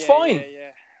course, that's fine.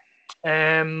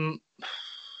 I'm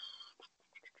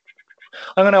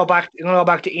gonna go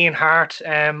back to Ian Hart.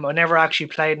 I never actually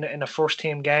played in a first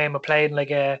team game. I played in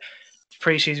like a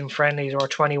pre-season friendlies or a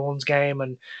 21s game,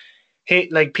 and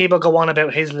people go on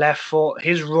about his left foot.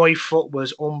 His right foot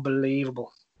was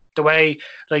unbelievable. The way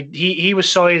he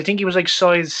was size, I think he was like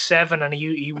size 7, and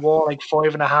he wore like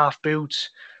 5.5 boots,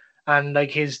 and like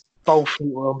his both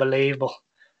feet were unbelievable.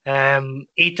 Ethan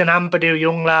Ampadu,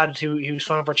 young lad who was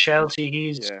signed for Chelsea.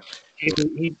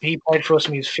 He played for us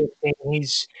when he was 15.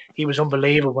 He was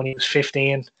unbelievable when he was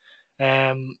 15.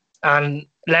 And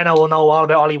Leno will know all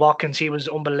about Ollie Watkins. He was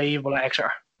unbelievable at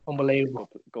Exeter. Unbelievable.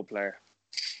 Good player.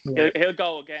 Yeah. He'll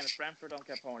go again. If Brentford don't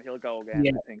get point, he'll go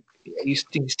again, I think. He's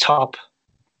top.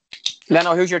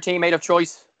 Leno, who's your teammate of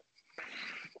choice?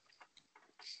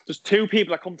 There's two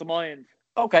people that come to mind.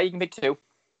 Okay, you can pick two.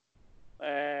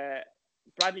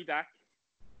 Bradley Dack.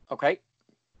 Okay.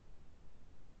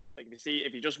 Like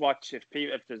if you just watch, if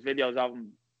there's videos of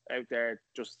him out there,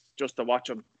 just to watch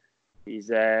him,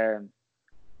 he's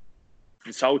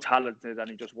so talented and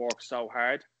he just works so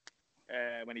hard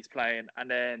when he's playing.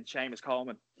 And then Seamus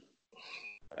Coleman,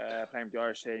 playing with the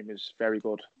Irish team, is very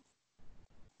good.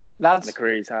 Lads, the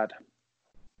career he's had.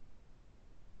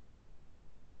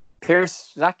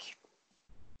 Pierce, Zach.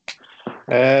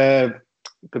 The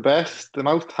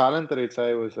most talented I'd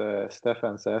say was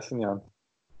Stefan Sessegnon.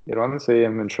 You'd want to see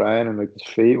him in training, like his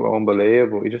feet were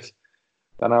unbelievable. He just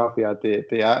don't know if he had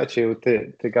the attitude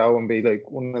to go and be like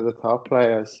one of the top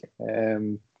players.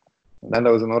 And then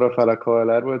there was another fella, Kyle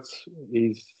Edwards.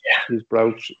 He's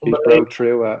broke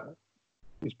through at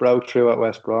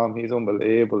West Brom. He's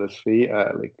unbelievable. His feet,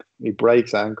 he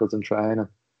breaks ankles in training.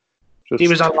 He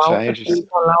was on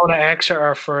loan at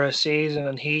Exeter for a season,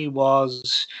 and he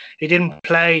didn't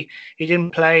play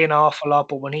an awful lot,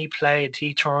 but when he played,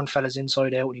 he turned fellas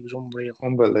inside out. He was unreal.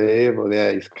 Unbelievable,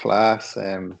 yeah, he's class.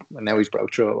 And now he's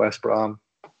broke through at West Brom.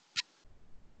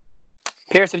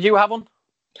 Pierce, did you have one?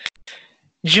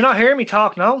 Did you not hear me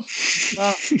talk? No.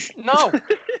 No.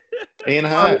 Ian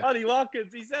Hart. Ollie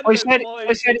Watkins. He said. I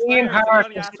said Ian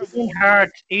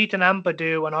Hart, Ethan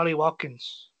Ampadu, and Ollie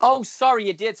Watkins. Oh, sorry,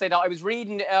 you did say that. I was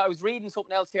reading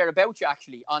something else here about you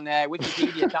actually on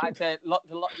Wikipedia to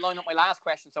line up my last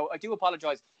question. So I do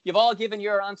apologise. You've all given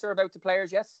your answer about the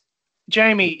players, yes?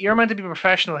 Jamie, you're meant to be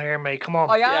professional here, mate. Come on.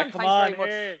 I am. Yeah, Thanks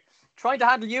very much. Trying to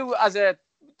handle you as the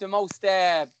most.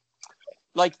 This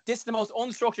is the most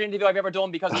unstructured interview I've ever done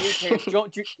because of you,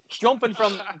 Pierce, jumping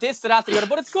from this to that to the other.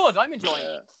 But it's good. I'm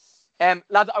enjoying it.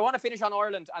 Lads, I want to finish on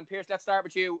Ireland. And Pierce, let's start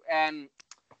with you.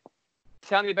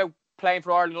 Tell me about playing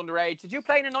for Ireland underage. Did you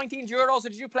play in the 19s Euros, or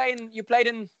did you played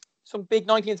in some big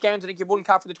 19s games? I think you won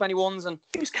cap for the 21s. And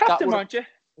he was captain, weren't you?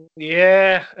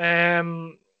 Yeah.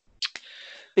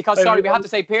 Because, sorry, we have to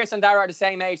say Pierce and Dara are the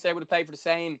same age, so they would have played for the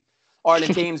same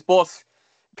Ireland teams. But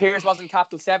Pierce wasn't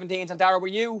capped till 17s. And Dara, were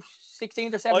you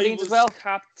 16s or 17s as well?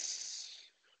 Capped.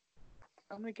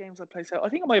 How many games I played? I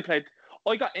think I might have played.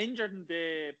 I got injured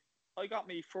I got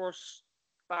my first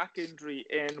back injury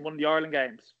in one of the Ireland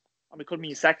games. It could be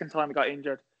the second time I got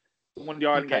injured in one of the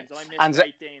Ireland games. And I missed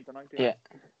 18th and 19th. Yeah.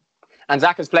 And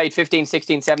Zach has played 15,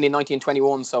 16, 17, 19,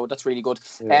 21. So that's really good.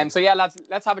 Yeah. So yeah, lads,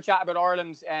 let's have a chat about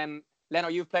Ireland. Leno,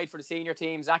 you've played for the senior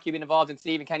team. Zach, you've been involved in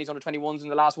Stephen Kenny's under 21s in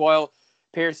the last while.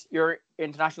 Pierce, your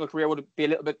international career would be a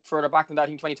little bit further back than that. I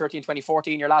think 2013,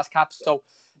 2014, your last caps. So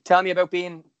tell me about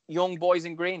being young boys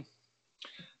in green.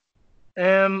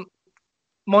 Mine's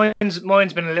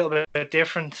been a little bit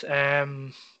different.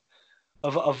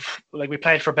 Of like we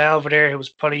played for Belvedere, who was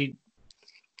probably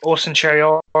us and Cherry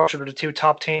Orchard were the two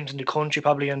top teams in the country,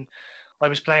 probably in I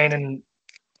was playing in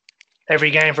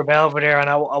every game for Belvedere, and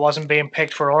I wasn't being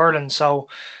picked for Ireland. So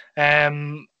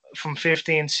from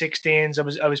 15,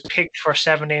 16s, I was picked for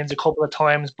 17s a couple of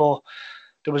times, but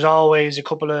there was always a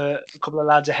couple of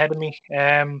lads ahead of me.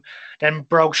 Then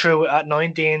broke through at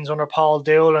 19s under Paul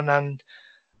Doolan, and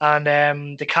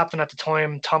the captain at the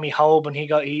time, Tommy Hoban,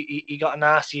 he got a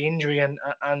nasty injury,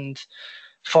 and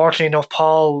fortunately enough,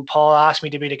 Paul asked me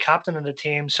to be the captain of the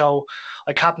team, so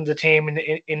I captained the team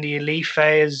in the elite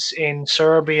phase in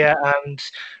Serbia, and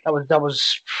that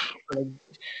was.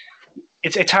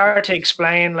 It's hard to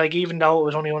explain. Like, even though it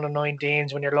was only under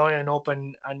 19s, when you're lining up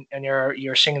and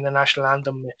you're singing the national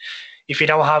anthem, if you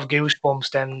don't have goosebumps,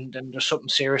 then there's something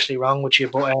seriously wrong with you.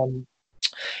 But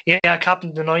yeah, I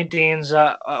captained the 19s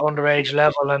at underage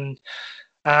level, and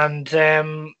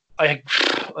I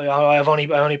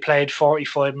only played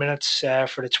 45 minutes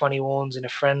for the 21s in a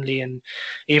friendly, and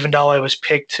even though I was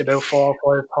picked about 4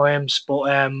 or 5 times,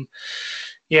 but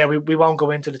yeah, we won't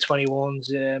go into the 21s.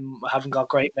 I haven't got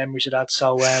great memories of that.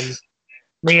 So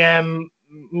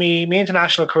me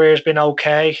international career has been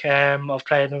okay. I've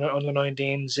played under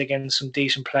 19s against some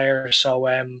decent players. So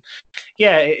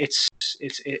yeah,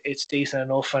 it's decent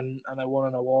enough, and I won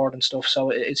an award and stuff. So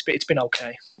it's been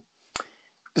okay.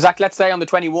 Zach, let's say on the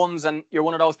 21s, and you're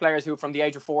one of those players who, from the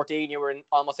age of 14, you were in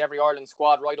almost every Ireland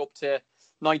squad, right up to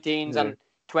 19s and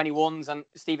 21s, and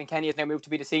Stephen Kenny has now moved to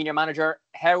be the senior manager.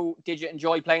 How did you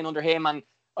enjoy playing under him? And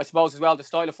I suppose as well, the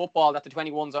style of football that the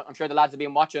 21s, I'm sure the lads have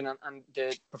been watching, and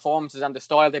the performances and the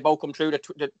style, they both come through the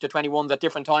 21s at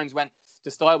different times when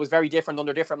the style was very different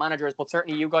under different managers, but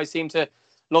certainly you guys seem to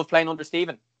love playing under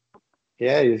Stephen.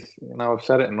 Yeah, I've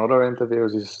said it in other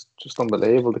interviews, he's just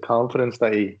unbelievable, the confidence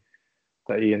that he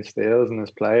instills in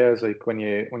his players. Like, when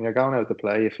you're going out to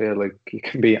play, you feel like you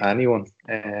can beat anyone.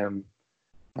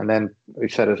 And then he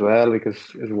said as well, because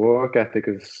his work ethic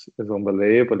is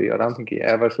unbelievable. I don't think he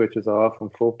ever switches off from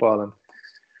football. And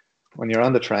when you're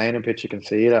on the training pitch, you can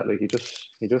see that. Like, he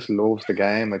just loves the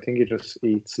game. I think he just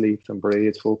eats, sleeps, and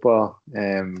breathes football.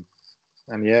 And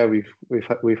yeah, we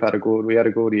had a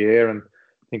good year, and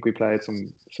I think we played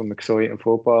some exciting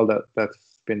football that's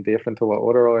been different to what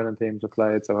other Ireland teams have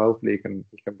played. So hopefully he can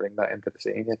bring that into the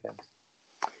senior team.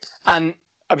 And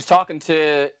I was talking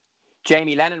to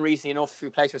Jamie Lennon recently enough, who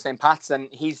plays for St. Pat's, and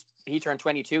he turned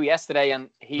 22 yesterday, and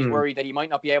he's worried that he might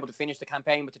not be able to finish the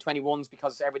campaign with the 21s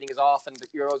because everything is off and the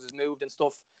Euros is moved and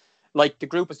stuff. Like, the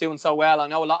group is doing so well. I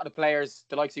know a lot of the players,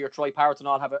 the likes of your Troy Parrott and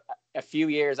all, have a few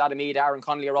years. Adam Mead, Aaron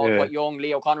Connolly are all quite young,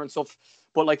 Leo Connor and stuff.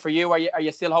 But like, for you, are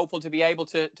you still hopeful to be able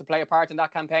to play a part in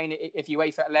that campaign if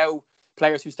UEFA allow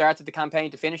players who started the campaign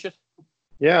to finish it?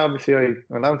 Yeah, obviously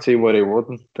I don't see why they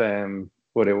wouldn't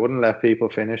let people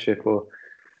finish it, but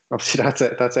obviously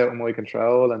that's out of my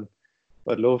control, and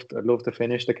I'd love to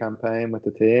finish the campaign with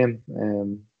the team.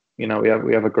 We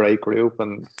have a great group,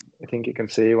 and I think you can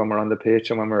see when we're on the pitch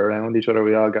and when we're around each other,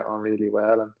 we all get on really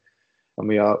well, and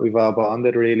we've all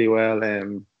bonded really well.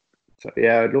 So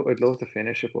yeah, I'd love to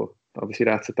finish it, but obviously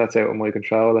that's out of my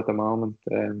control at the moment.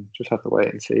 Just have to wait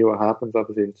and see what happens.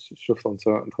 Obviously, it's just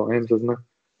uncertain times, isn't it?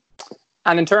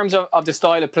 And in terms of the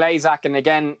style of play, Zach, and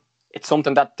again, it's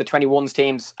something that the 21s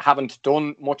teams haven't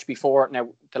done much before. Now,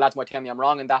 the lads might tell me I'm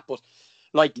wrong in that, but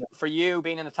like, for you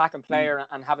being an attacking player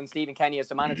and having Stephen Kenny as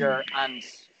the manager, and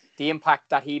the impact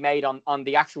that he made on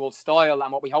the actual style,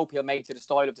 and what we hope he'll make to the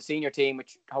style of the senior team,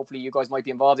 which hopefully you guys might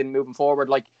be involved in moving forward,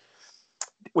 like,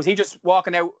 was he just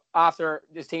walking out after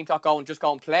this team talk going, just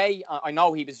go and play? I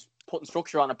know he was putting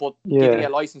structure on it, but giving you a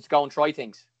license to go and try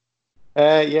things.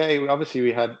 Yeah, obviously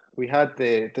we had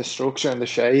the structure and the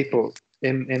shape, but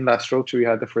in that structure we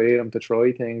had the freedom to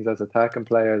try things as attacking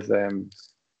players,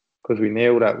 because we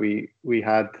knew that we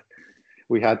had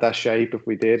that shape if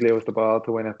we did lose the ball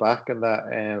to win it back, and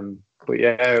that. But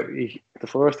yeah, the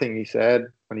first thing he said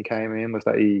when he came in was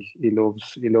that he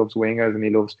loves wingers, and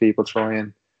he loves people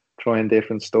trying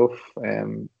different stuff.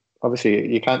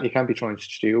 Obviously you can't be trying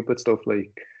stupid stuff,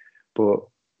 like, but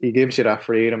he gives you that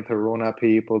freedom to run at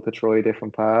people, to try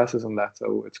different passes, and that,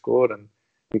 so it's good. And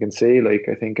you can see, like,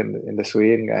 I think in the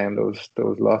Sweden game there was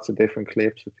lots of different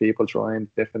clips of people trying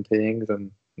different things,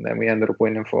 and then we ended up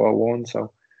winning 4-1.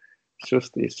 So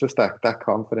it's just that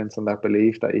confidence and that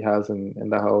belief that he has in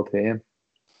the whole team.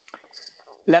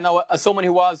 Leno, as someone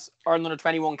who was Ireland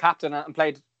under-21 captain and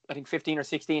played, I think, 15 or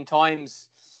 16 times,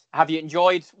 have you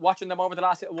enjoyed watching them over the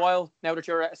last little while, now that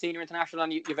you're a senior international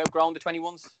and you've outgrown the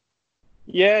 21s?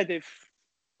 Yeah, they've,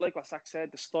 like what Zach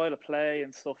said, the style of play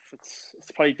and stuff, it's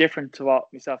probably different to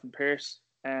what myself and Pierce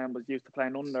was used to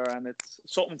playing under, and it's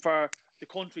something for the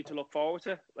country to look forward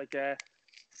to. Like,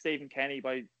 Stephen Kenny,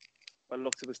 by by the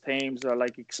looks of his teams are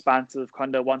like expansive,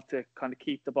 kind of want to kind of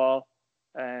keep the ball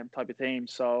type of team.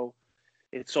 So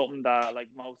it's something that like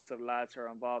most of the lads who are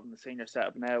involved in the senior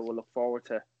setup now will look forward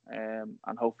to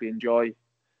and hopefully enjoy.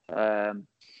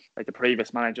 Like the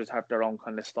previous managers have their own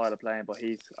kind of style of playing, but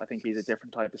I think he's a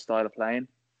different type of style of playing.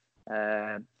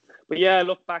 But yeah, I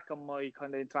look back on my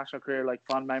kind of international career, like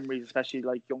fond memories, especially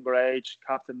like younger age,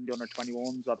 captain the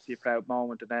under-21s, obviously a proud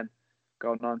moment, and then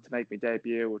going on to make my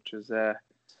debut, which was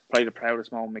probably the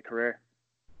proudest moment of my career.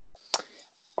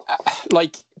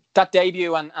 Like that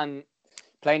debut and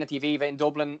playing at the Aviva in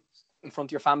Dublin in front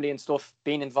of your family and stuff,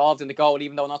 being involved in the goal,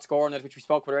 even though not scoring it, which we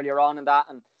spoke about earlier on, and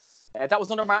that was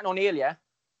under Martin O'Neill, yeah?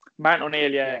 Martin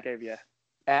O'Neill, yeah. I gave you.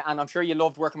 And I'm sure you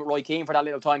loved working with Roy Keane for that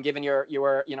little time, given you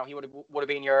were, he would have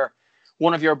been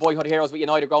one of your boyhood heroes with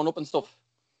United growing up and stuff.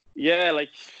 Yeah, like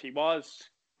he was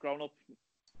growing up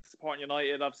supporting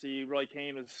United. Obviously, Roy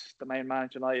Keane was the main man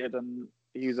at United, and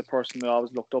he was a person that I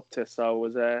always looked up to. So it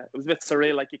was a bit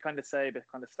surreal, like you kind of say, but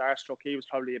kind of starstruck. He was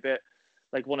probably a bit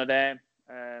like one of them.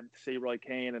 To see Roy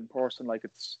Keane in person, like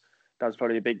that was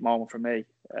probably a big moment for me.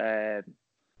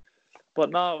 But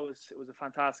no, it was a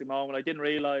fantastic moment. I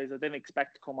didn't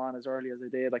expect to come on as early as I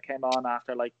did. I came on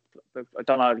after like, I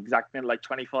don't know the exact minute, like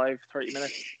 25, 30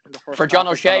 minutes in the first for John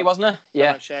O'Shea, wasn't it?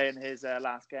 Yeah. John O'Shea in his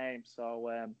last game. So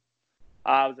it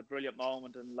was a brilliant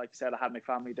moment. And like I said, I had my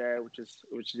family there, which is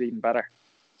even better.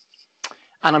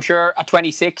 And I'm sure at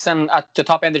 26 and at the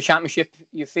top end of the championship,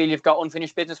 you feel you've got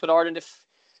unfinished business with Ireland if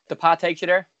the path takes you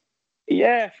there?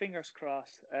 Yeah, fingers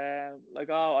crossed.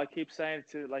 I keep saying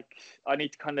I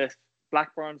need to kind of,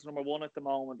 Blackburn's number one at the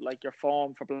moment. Like your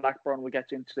form for Blackburn will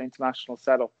get you into the international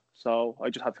setup. So I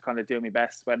just have to kind of do my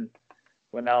best when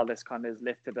all this kind of is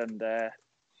lifted, and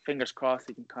fingers crossed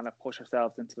we can kind of push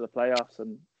ourselves into the playoffs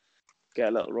and get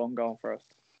a little run going for us.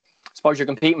 I suppose you're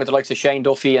competing with the likes of Shane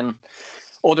Duffy and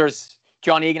others,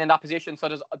 John Egan in that position. So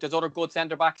there's other good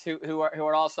centre backs who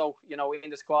are also in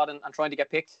the squad and trying to get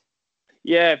picked.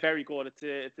 Yeah, very good.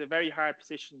 It's a very hard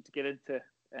position to get into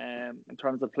in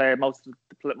terms of player. Most of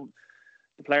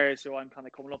the players who I'm kind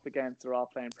of coming up against are all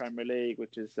playing Premier League,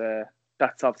 which is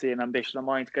that's obviously an ambition of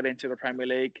mine to get into the Premier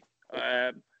League.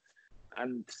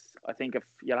 And I think if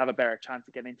you'll have a better chance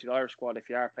to get into the Irish squad if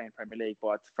you are playing Premier League.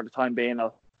 But for the time being,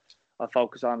 I'll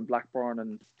focus on Blackburn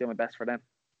and do my best for them.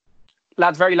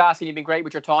 Lads, very lastly, you've been great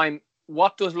with your time.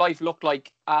 What does life look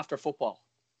like after football?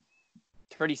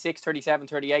 36, 37,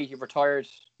 38, you've retired.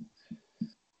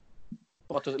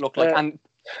 What does it look like? And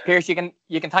Pierce, you can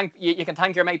thank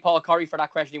your mate Paul Curry for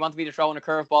that question. He wanted me to throw in a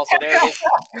curveball, so there it is.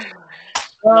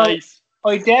 Nice.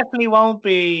 I definitely won't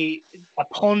be a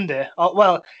pundit.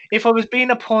 Well, if I was being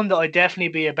a pundit, I'd definitely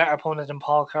be a better pundit than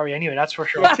Paul Curry. Anyway, that's for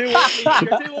sure. You're too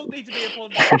ugly to be a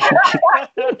pundit.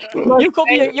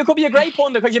 You could be a great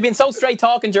pundit because you've been so straight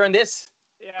talking during this.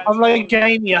 Yeah, I'm like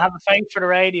Jamie. I have a face for the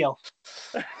radio.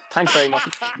 Thanks very much.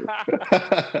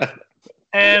 To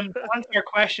answer your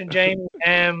question, Jamie.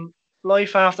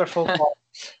 Life after football.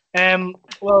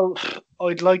 Well,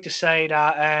 I'd like to say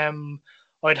that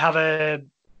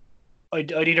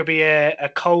I'd either be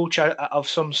a coach of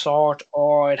some sort,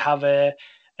 or I'd have a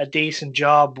decent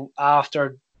job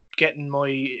after getting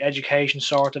my education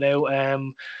sorted out.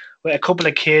 With a couple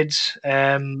of kids,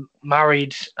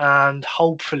 married, and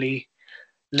hopefully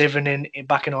living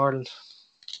back in Ireland.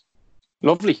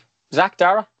 Lovely. Zach,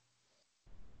 Dara?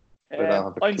 I don't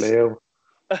have a clue.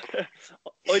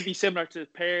 I'd be similar to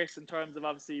Pierce in terms of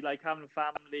obviously like having a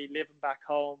family, living back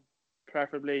home,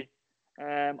 preferably.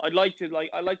 I'd like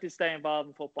to stay involved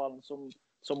in football in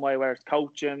some way, where it's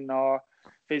coaching or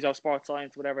physio, sports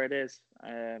science, whatever it is.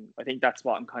 I think that's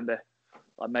what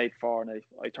I'm made for, and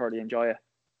I thoroughly enjoy it.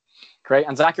 Great.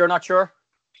 And Zach, you're not sure?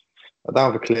 I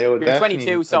don't have a clue. You're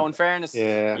 22, so in fairness,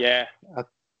 yeah.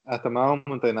 At the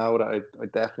moment, I know that I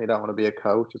definitely don't want to be a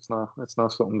coach. It's not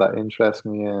something that interests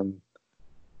me.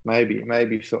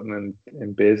 Maybe something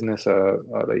in business or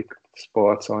like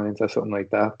sports science or something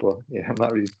like that. But yeah,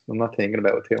 I'm not thinking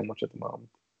about it too much at the moment.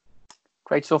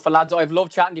 Great stuff, lads. I've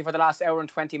loved chatting to you for the last hour and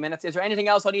 20 minutes. Is there anything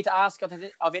else I need to ask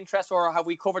of interest, or have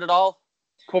we covered it all?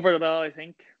 Covered it all, I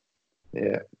think.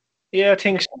 Yeah. Yeah, I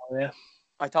think so. Yeah.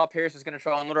 I thought Pierce was going to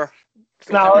throw another.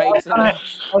 No, I was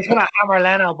going to hammer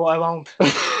Leno, but I won't.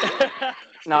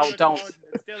 No, don't.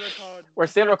 Still recording. We're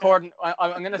still recording.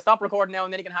 I'm going to stop recording now,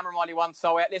 and then you can hammer him all you want.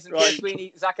 So listen, Pierce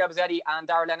Sweeney, Zach Elbouzedi and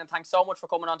Darragh Lennon, thanks so much for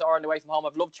coming on to Ireland Away from Home.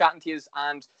 I've loved chatting to you,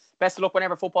 and best of luck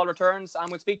whenever football returns,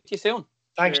 and we'll speak to you soon.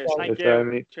 Thanks, Cheers. Thank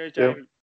you. Cheers, Jamie.